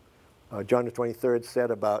John the 23rd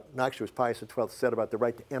said about, no, actually it was Pius XII said about the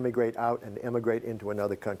right to emigrate out and emigrate into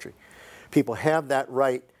another country. People have that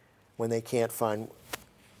right when they can't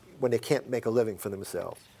make a living for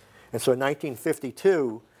themselves. And so in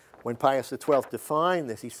 1952, when Pius XII defined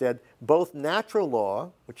this, he said, both natural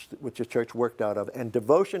law, which the church worked out of, and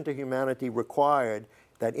devotion to humanity required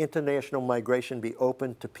that international migration be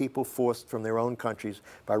open to people forced from their own countries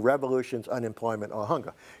by revolutions, unemployment, or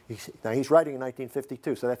hunger. Now he's writing in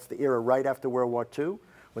 1952, so that's the era right after World War II,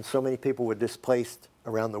 when so many people were displaced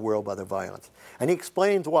around the world by the violence. And he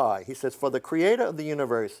explains why. He says, for the creator of the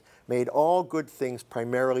universe made all good things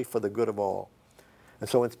primarily for the good of all. And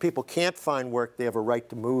so when people can't find work, they have a right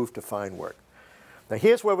to move to find work. Now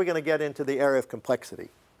here's where we're going to get into the area of complexity.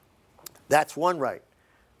 That's one right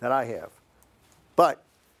that I have. But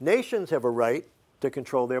nations have a right to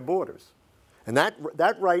control their borders. And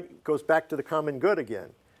that right goes back to the common good again.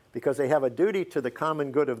 Because they have a duty to the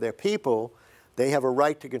common good of their people, they have a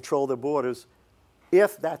right to control their borders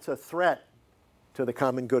if that's a threat to the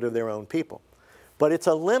common good of their own people. But it's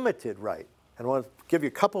a limited right. And I want to give you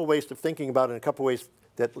a couple of ways of thinking about it and a couple of ways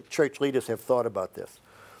that church leaders have thought about this.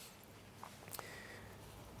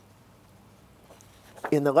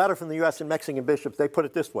 In the letter from the U.S. and Mexican bishops, they put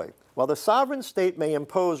it this way. While the sovereign state may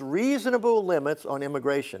impose reasonable limits on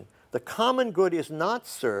immigration, the common good is not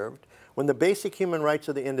served when the basic human rights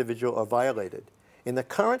of the individual are violated. In the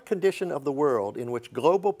current condition of the world, in which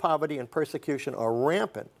global poverty and persecution are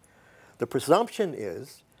rampant, the presumption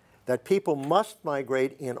is that people must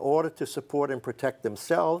migrate in order to support and protect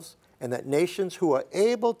themselves, and that nations who are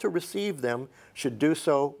able to receive them should do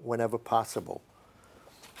so whenever possible.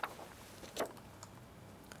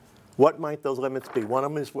 What might those limits be? One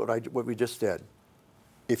of them is what we just said.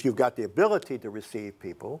 If you've got the ability to receive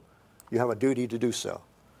people, you have a duty to do so.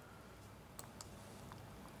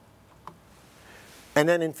 And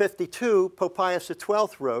then in 52, Pope Pius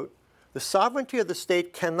XII wrote, the sovereignty of the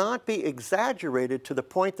state cannot be exaggerated to the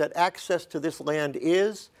point that access to this land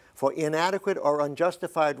is, for inadequate or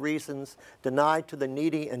unjustified reasons, denied to the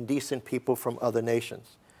needy and decent people from other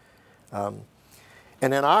nations.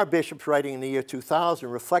 And then our bishops, writing in the year 2000,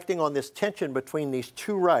 reflecting on this tension between these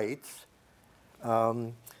two rights,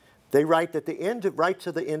 they write that the rights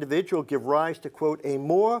of the individual give rise to, quote, a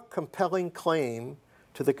more compelling claim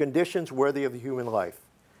to the conditions worthy of human life.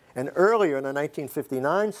 And earlier in a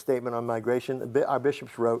 1959 statement on migration, our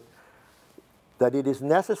bishops wrote that it is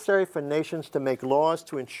necessary for nations to make laws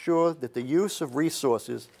to ensure that the use of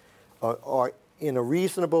resources are in a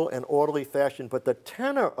reasonable and orderly fashion, but the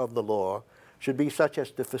tenor of the law should be such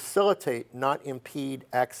as to facilitate, not impede,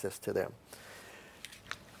 access to them.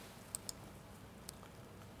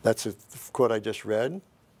 That's a quote I just read.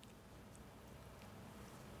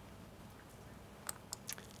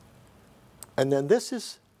 And then this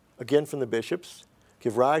is, again from the bishops,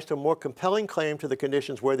 give rise to a more compelling claim to the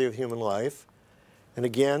conditions worthy of human life. And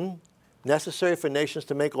again, necessary for nations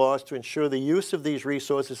to make laws to ensure the use of these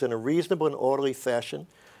resources in a reasonable and orderly fashion,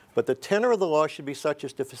 but the tenor of the law should be such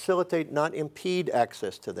as to facilitate, not impede,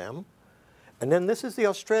 access to them. And then this is the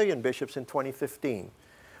Australian bishops in 2015.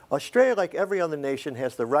 Australia, like every other nation,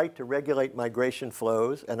 has the right to regulate migration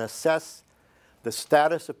flows and assess the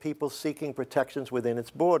status of people seeking protections within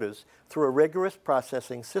its borders through a rigorous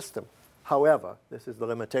processing system. However, this is the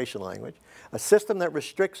limitation language, a system that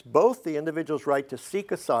restricts both the individual's right to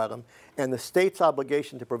seek asylum and the state's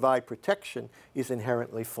obligation to provide protection is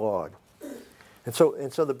inherently flawed. And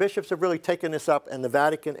so the bishops have really taken this up, and the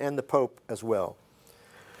Vatican and the Pope as well.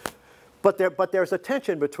 But there's a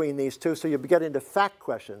tension between these two, so you get into fact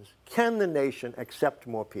questions. Can the nation accept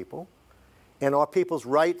more people? And are people's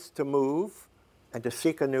rights to move and to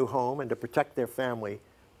seek a new home and to protect their family,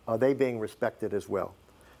 are they being respected as well?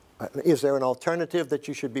 Is there an alternative that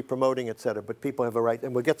you should be promoting, et cetera? But people have a right,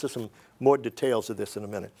 and we'll get to some more details of this in a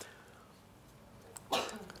minute.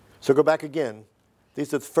 So go back again.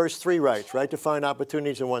 These are the first three rights: right to find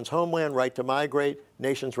opportunities in one's homeland, right to migrate,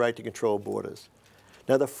 nation's right to control borders.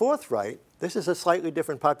 Now the fourth right, this is a slightly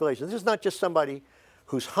different population. This is not just somebody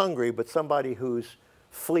who's hungry, but somebody who's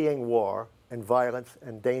fleeing war and violence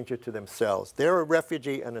and danger to themselves. They're a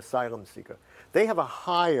refugee and asylum seeker. They have a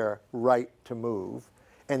higher right to move,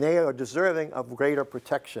 and they are deserving of greater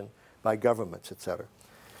protection by governments, et cetera.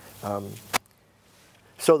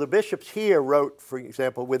 So the bishops here wrote, for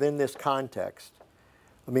example, within this context,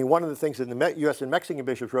 I mean, one of the things that the U.S. and Mexican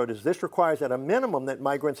bishops wrote is this requires at a minimum that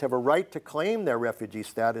migrants have a right to claim their refugee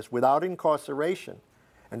status without incarceration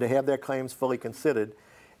and to have their claims fully considered.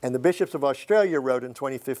 And the bishops of Australia wrote in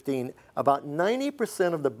 2015, about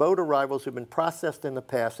 90% of the boat arrivals who've been processed in the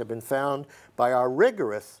past have been found by our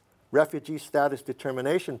rigorous refugee status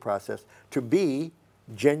determination process to be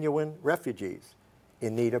genuine refugees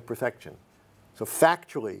in need of protection. So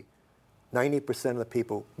factually, 90% of the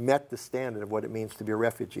people met the standard of what it means to be a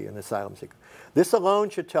refugee and asylum seeker. This alone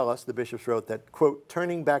should tell us, the bishops wrote, that, quote,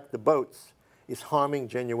 turning back the boats is harming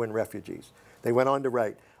genuine refugees. They went on to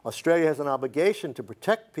write, Australia has an obligation to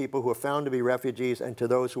protect people who are found to be refugees and to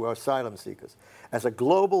those who are asylum seekers. As a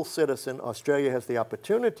global citizen, Australia has the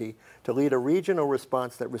opportunity to lead a regional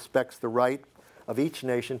response that respects the right of each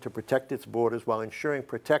nation to protect its borders while ensuring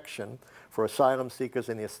protection for asylum seekers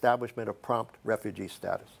and the establishment of prompt refugee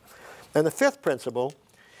status. And the fifth principle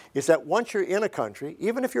is that once you're in a country,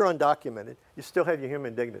 even if you're undocumented, you still have your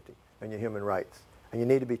human dignity and your human rights. And you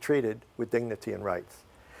need to be treated with dignity and rights.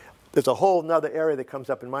 There's a whole other area that comes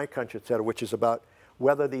up in my country, et cetera, which is about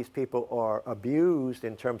whether these people are abused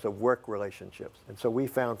in terms of work relationships. And so we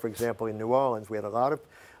found, for example, in New Orleans, we had a lot of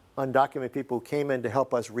undocumented people who came in to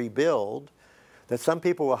help us rebuild, that some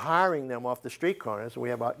people were hiring them off the street corners, and we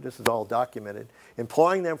have, this is all documented,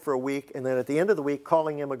 employing them for a week, and then at the end of the week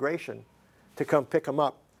calling immigration to come pick them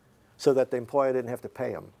up so that the employer didn't have to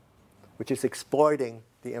pay them, which is exploiting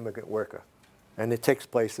the immigrant worker. And it takes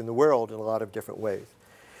place in the world in a lot of different ways.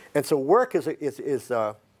 And so work is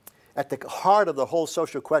at the heart of the whole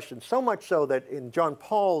social question, so much so that in John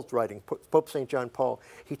Paul's writing, Pope St. John Paul,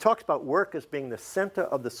 he talks about work as being the center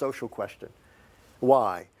of the social question.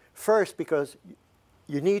 Why? First, because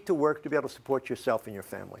you need to work to be able to support yourself and your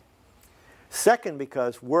family. Second,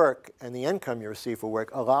 because work and the income you receive for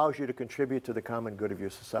work allows you to contribute to the common good of your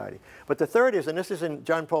society. But the third is, and this is in,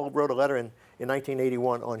 John Paul wrote a letter in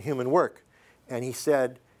 1981 on human work, and he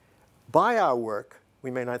said, by our work,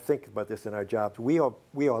 we may not think about this in our jobs, we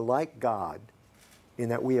are like God in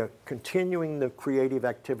that we are continuing the creative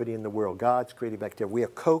activity in the world, God's creative activity. We are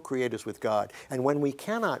co-creators with God. And when we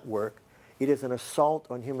cannot work, it is an assault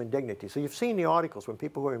on human dignity. So you've seen the articles when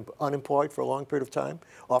people who are unemployed for a long period of time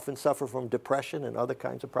often suffer from depression and other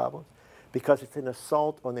kinds of problems because it's an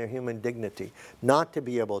assault on their human dignity not to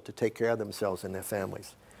be able to take care of themselves and their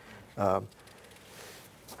families. And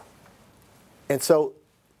so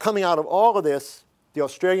coming out of all of this, the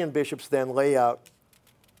Australian bishops then lay out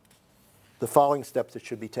the following steps that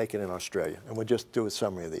should be taken in Australia. And we'll just do a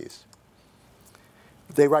summary of these.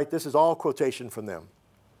 They write, this is all quotation from them.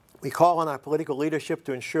 We call on our political leadership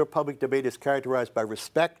to ensure public debate is characterized by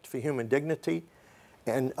respect for human dignity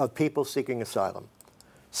and of people seeking asylum.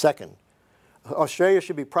 Second, Australia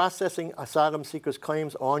should be processing asylum seekers'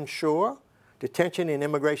 claims on shore Detention in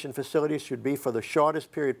immigration facilities should be for the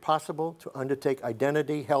shortest period possible to undertake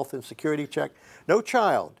identity, health, and security check. No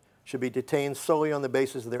child should be detained solely on the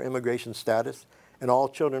basis of their immigration status, and all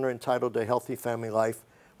children are entitled to a healthy family life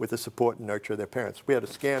with the support and nurture of their parents. We had a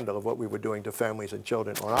scandal of what we were doing to families and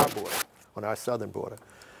children on our border, on our southern border.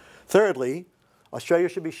 Thirdly, Australia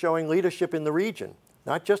should be showing leadership in the region,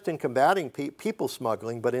 not just in combating people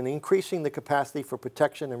smuggling, but in increasing the capacity for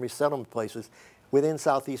protection and resettlement places within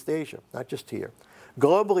Southeast Asia, not just here.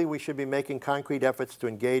 Globally, we should be making concrete efforts to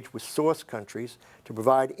engage with source countries to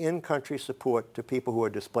provide in-country support to people who are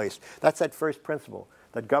displaced. That's that first principle,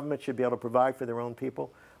 that governments should be able to provide for their own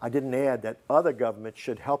people. I didn't add that other governments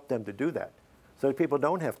should help them to do that, so that people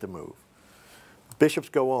don't have to move. Bishops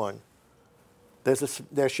go on.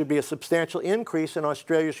 There should be a substantial increase in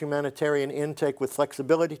Australia's humanitarian intake with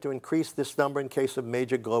flexibility to increase this number in case of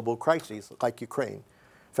major global crises like Ukraine.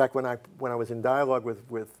 In fact, when I was in dialogue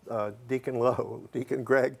with Deacon Lowe, Deacon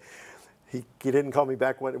Greg, he didn't call me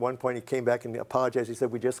back. At one point he came back and apologized. He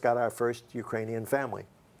said, we just got our first Ukrainian family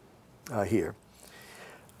here.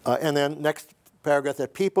 And then next paragraph,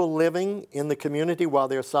 that people living in the community while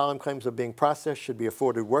their asylum claims are being processed should be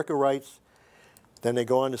afforded worker rights. Then they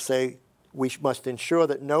go on to say, we must ensure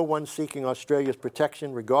that no one seeking Australia's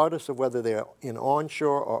protection, regardless of whether they are in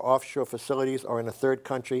onshore or offshore facilities or in a third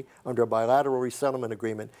country under a bilateral resettlement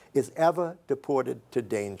agreement, is ever deported to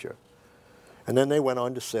danger. And then they went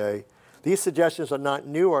on to say, these suggestions are not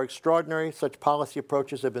new or extraordinary. Such policy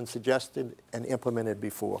approaches have been suggested and implemented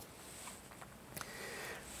before.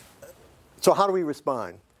 So how do we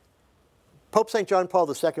respond? Pope St. John Paul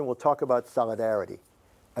II will talk about solidarity.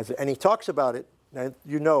 And he talks about it, now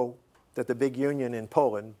you know that the big union in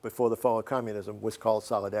Poland before the fall of communism was called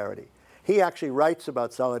Solidarity. He actually writes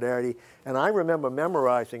about solidarity, and I remember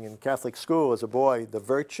memorizing in Catholic school as a boy the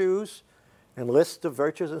virtues and lists of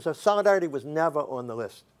virtues and stuff. Solidarity was never on the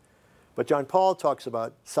list. But John Paul talks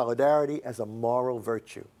about solidarity as a moral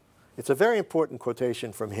virtue. It's a very important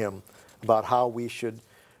quotation from him about how we should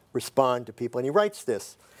respond to people. And he writes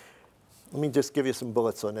this. Let me just give you some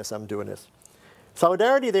bullets on this. I'm doing this.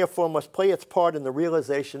 Solidarity, therefore, must play its part in the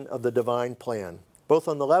realization of the divine plan, both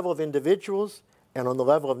on the level of individuals and on the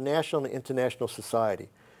level of national and international society.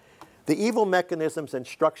 The evil mechanisms and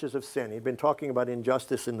structures of sin, he'd been talking about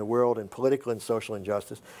injustice in the world and political and social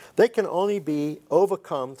injustice, they can only be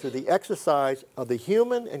overcome through the exercise of the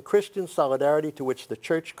human and Christian solidarity to which the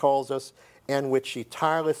Church calls us and which she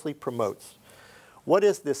tirelessly promotes. What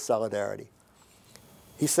is this solidarity?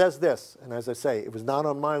 He says this, and as I say, it was not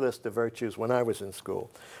on my list of virtues when I was in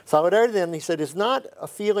school. Solidarity, then, he said, is not a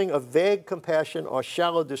feeling of vague compassion or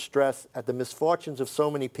shallow distress at the misfortunes of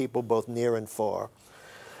so many people, both near and far.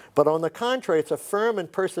 But on the contrary, it's a firm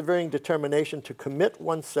and persevering determination to commit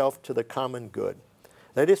oneself to the common good.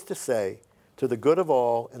 That is to say, to the good of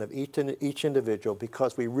all and of each individual,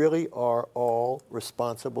 because we really are all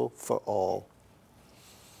responsible for all.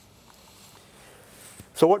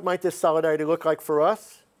 So what might this solidarity look like for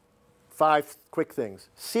us? 5 quick things.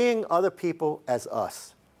 Seeing other people as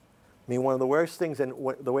us. I mean, one of the worst things, and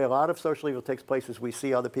the way a lot of social evil takes place, is we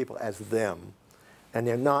see other people as them, and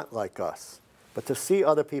they're not like us, but to see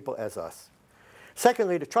other people as us.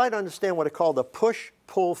 Secondly, to try to understand what are called the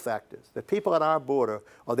push-pull factors. The people at our border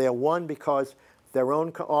are there, one, because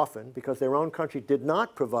often because their own country did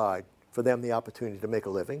not provide for them the opportunity to make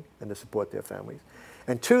a living and to support their families.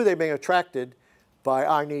 And 2, they're being attracted by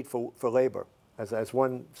our need for labor. As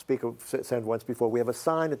one speaker said once before, we have a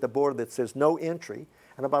sign at the border that says no entry,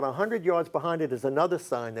 and about 100 yards behind it is another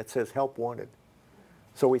sign that says help wanted.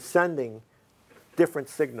 So we're sending different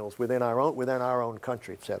signals within our own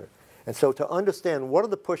country, et cetera. And so to understand what are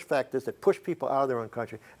the push factors that push people out of their own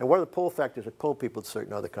country, and what are the pull factors that pull people to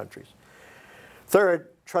certain other countries. Third,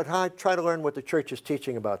 try to learn what the Church is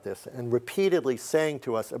teaching about this and repeatedly saying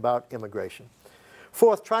to us about immigration.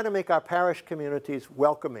 Fourth, try to make our parish communities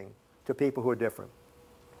welcoming to people who are different,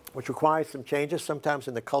 which requires some changes sometimes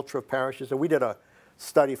in the culture of parishes. And we did a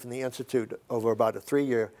study from the Institute over about a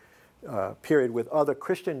 3-year period with other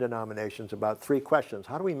Christian denominations about 3 questions.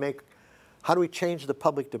 How do we change the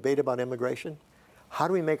public debate about immigration? How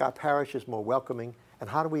do we make our parishes more welcoming? And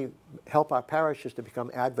how do we help our parishes to become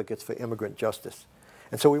advocates for immigrant justice?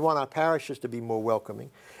 And so we want our parishes to be more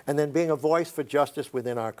welcoming. And then being a voice for justice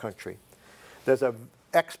within our country. There's an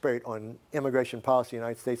expert on immigration policy in the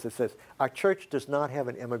United States that says, our church does not have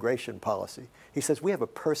an immigration policy. He says, we have a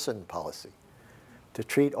person policy to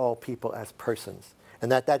treat all people as persons.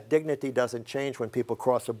 And that dignity doesn't change when people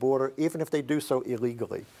cross a border, even if they do so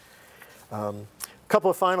illegally. A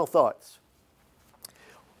couple of final thoughts.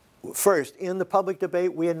 First, in the public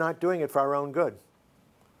debate, we are not doing it for our own good.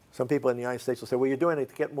 Some people in the United States will say, well, you're doing it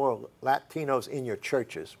to get more Latinos in your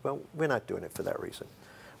churches. Well, we're not doing it for that reason.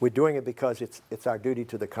 We're doing it because it's our duty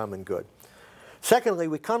to the common good. Secondly,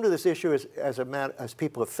 we come to this issue as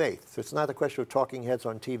people of faith. So it's not a question of talking heads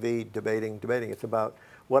on TV debating. It's about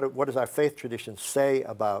what does our faith tradition say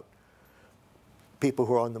about people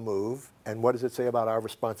who are on the move, and what does it say about our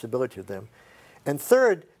responsibility to them? And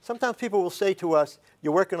third, sometimes people will say to us,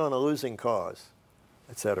 you're working on a losing cause,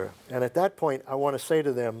 etc. And at that point, I want to say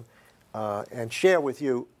to them and share with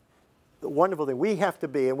you the wonderful thing we have to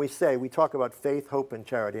be, and we talk about faith, hope, and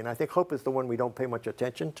charity. And I think hope is the one we don't pay much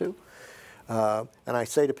attention to. And I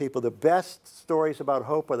say to people, the best stories about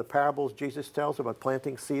hope are the parables Jesus tells about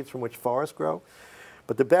planting seeds from which forests grow.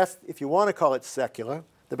 But the best, if you want to call it secular,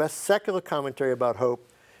 the best secular commentary about hope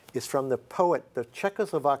is from the poet, the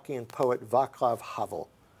Czechoslovakian poet Václav Havel,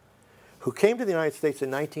 who came to the United States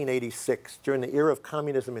in 1986 during the era of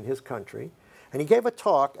communism in his country. And he gave a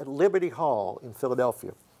talk at Liberty Hall in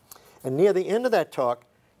Philadelphia. And near the end of that talk,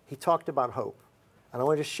 he talked about hope. And I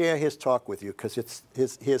want to share his talk with you because it's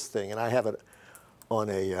his thing. And I have it on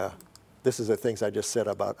this is the things I just said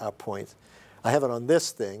about our points. I have it on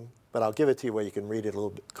this thing, but I'll give it to you where you can read it a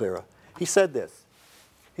little bit clearer. He said this.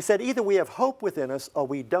 He said, either we have hope within us or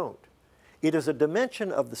we don't. It is a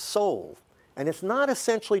dimension of the soul, and it's not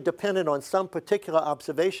essentially dependent on some particular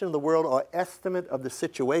observation of the world or estimate of the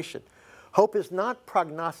situation. Hope is not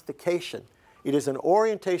prognostication. It is an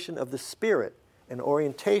orientation of the spirit, an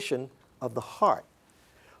orientation of the heart.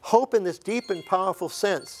 Hope in this deep and powerful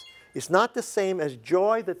sense is not the same as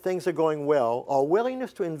joy that things are going well or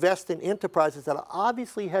willingness to invest in enterprises that are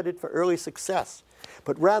obviously headed for early success,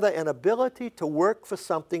 but rather an ability to work for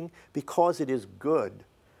something because it is good,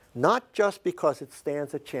 not just because it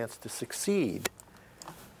stands a chance to succeed.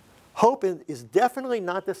 Hope is definitely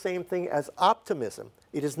not the same thing as optimism.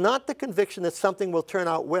 It is not the conviction that something will turn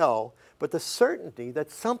out well, but the certainty that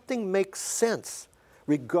something makes sense,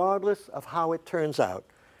 regardless of how it turns out.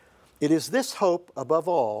 It is this hope, above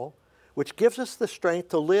all, which gives us the strength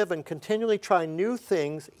to live and continually try new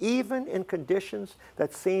things, even in conditions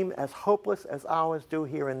that seem as hopeless as ours do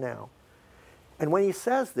here and now. And when he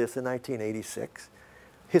says this in 1986,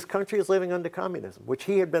 his country is living under communism, which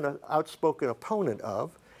he had been an outspoken opponent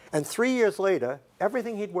of. And 3 years later,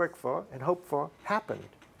 everything he'd worked for and hoped for happened.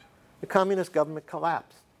 The communist government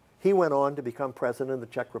collapsed. He went on to become president of the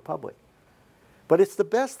Czech Republic. But it's the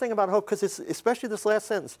best thing about hope, because it's especially this last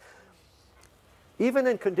sentence. Even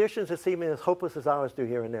in conditions that seem as hopeless as ours do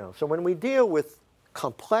here and now. So when we deal with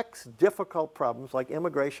complex, difficult problems like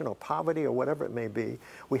immigration or poverty or whatever it may be,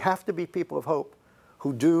 we have to be people of hope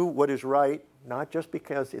who do what is right, not just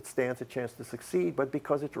because it stands a chance to succeed, but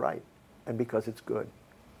because it's right and because it's good.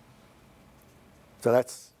 So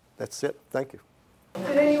that's it. Thank you.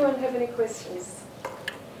 Did anyone have any questions?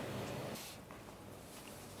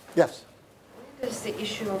 Yes? Where does the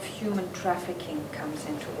issue of human trafficking comes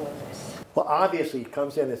into all this? Well, obviously, it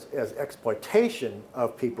comes in as exploitation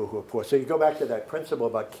of people who are poor. So you go back to that principle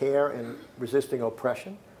about care and resisting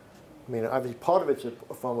oppression. I mean, obviously, part of it's a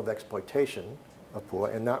form of exploitation of poor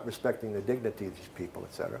and not respecting the dignity of these people,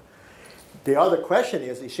 et cetera. The other question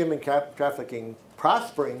is human trafficking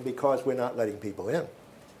prospering because we're not letting people in?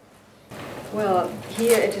 Well,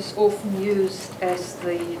 here it is often used as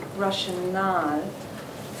the rationale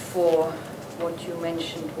for what you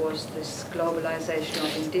mentioned was this globalization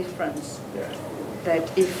of indifference. Yeah.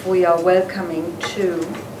 That if we are welcoming to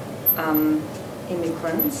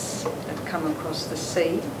immigrants that come across the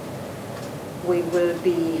sea, we will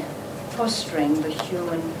be fostering the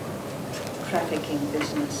human trafficking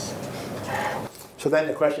business. So then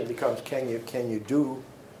the question becomes, can you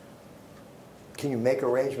make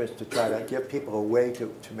arrangements to try to give people a way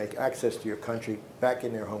to make access to your country back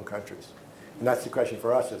in their home countries? And that's the question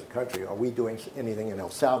for us as a country. Are we doing anything in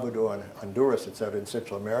El Salvador and Honduras, et cetera, in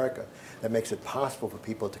Central America that makes it possible for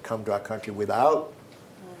people to come to our country without,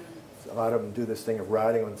 a lot of them do this thing of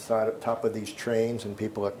riding on the top of these trains and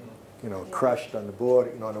people are, crushed on the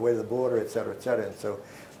border, on the way to the border, et cetera, et cetera. And so,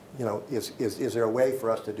 is there a way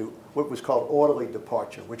for us to do what was called orderly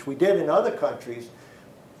departure, which we did in other countries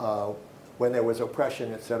when there was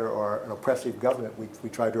oppression, et cetera, or an oppressive government. We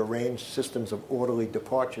tried to arrange systems of orderly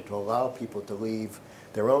departure to allow people to leave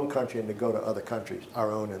their own country and to go to other countries,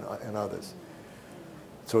 our own and others.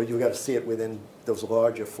 So you've got to see it within those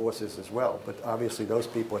larger forces as well. But obviously those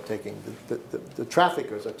people are taking, the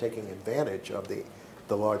traffickers are taking advantage of the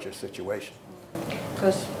larger situation.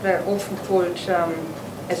 Because they're often called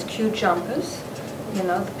as queue jumpers,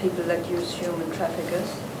 the people that use human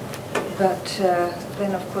traffickers. But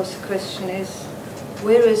then, of course, the question is,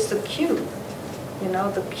 where is the queue? You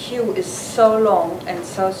know, the queue is so long and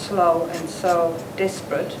so slow and so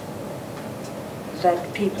desperate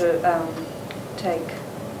that people take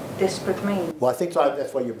desperate means. Well, I think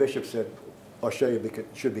that's why your bishop said Australia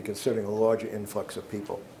should be considering a larger influx of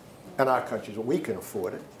people. And our countries, we can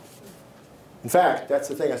afford it. In fact, that's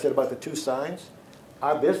the thing I said about the two signs.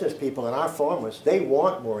 Our business people and our farmers, they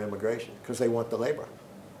want more immigration because they want the labor.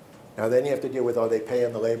 Now then you have to deal with, are they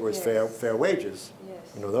paying the laborers fair wages? Yes.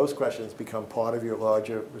 You know, those questions become part of your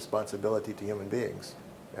larger responsibility to human beings.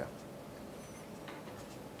 Yeah.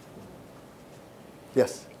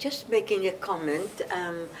 Yes? Just making a comment,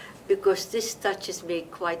 because this touches me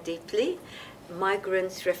quite deeply.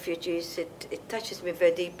 Migrants, refugees, it touches me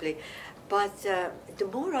very deeply. But the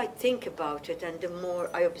more I think about it and the more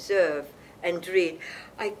I observe and read,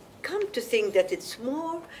 I come to think that it's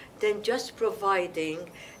more than just providing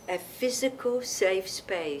a physical safe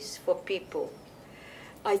space for people.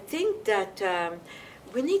 I think that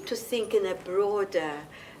we need to think in a broader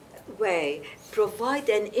way, provide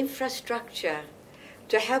an infrastructure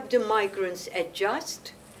to help the migrants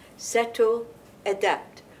adjust, settle,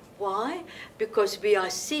 adapt. Why? Because we are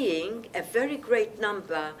seeing a very great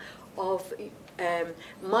number of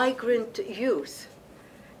migrant youth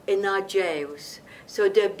in our jails. So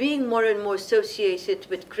they're being more and more associated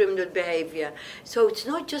with criminal behavior. So it's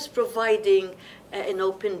not just providing an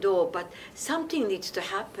open door, but something needs to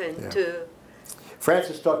happen to...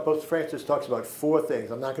 Francis talks about 4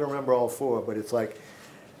 things. I'm not going to remember all 4, but it's like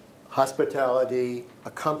hospitality,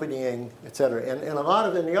 accompanying, etc. And a lot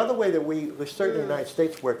of them, the other way that we certainly in the United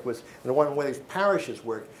States worked was, and the one way parishes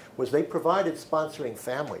worked, was they provided sponsoring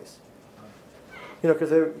families. You know,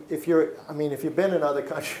 because if you've been in other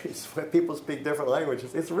countries where people speak different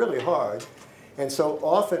languages, it's really hard. And so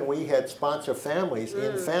often we had sponsor families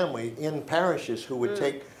in parishes who would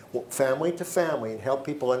take family to family and help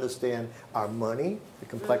people understand our money, the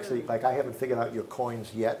complexity. Like, I haven't figured out your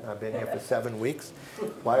coins yet, and I've been here for 7 weeks.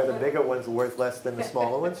 Why are the bigger ones worth less than the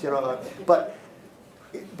smaller ones? You know,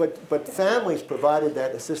 but families provided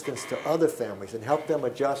that assistance to other families and helped them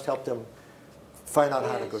adjust, helped them find out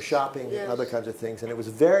how to go shopping and other kinds of things. And it was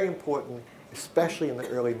very important, especially in the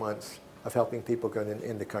early months, of helping people go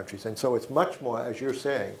into countries. And so it's much more, as you're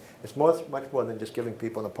saying, it's much more than just giving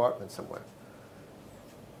people an apartment somewhere.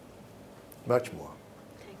 Much more.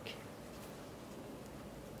 Thank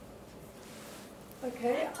you.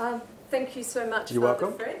 Okay, thank you so much, You're Father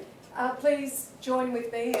welcome. Fred. Please join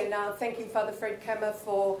with me in thanking Father Fred Kammer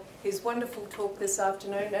for his wonderful talk this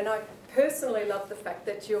afternoon. And I personally love the fact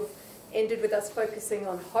that you've ended with us focusing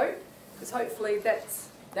on hope, because hopefully that's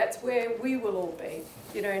where we will all be,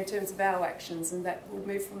 you know, in terms of our actions, and that will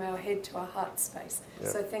move from our head to our heart space. Yeah.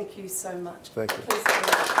 So thank you so much. Thank you. Please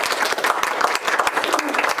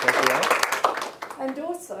Thank you, Al. And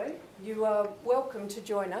also, you are welcome to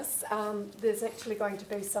join us. There's actually going to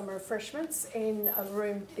be some refreshments in a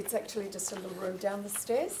room. It's actually just a little room down the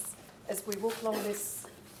stairs as we walk along this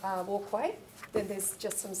walkway. Then there's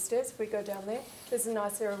just some stairs. If we go down there, there's a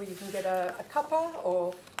nice area where you can get a cuppa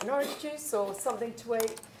or an orange juice or something to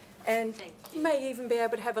eat. And you may even be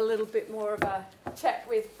able to have a little bit more of a chat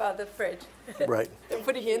with Father Fred. Right. Than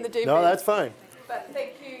putting you in the deep end. No, that's fine. But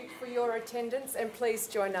thank you for your attendance, and please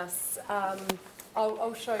join us.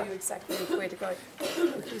 I'll show you exactly where to go.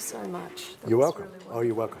 Thank you so much. You're welcome. Really wonderful. Oh,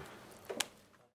 you're welcome.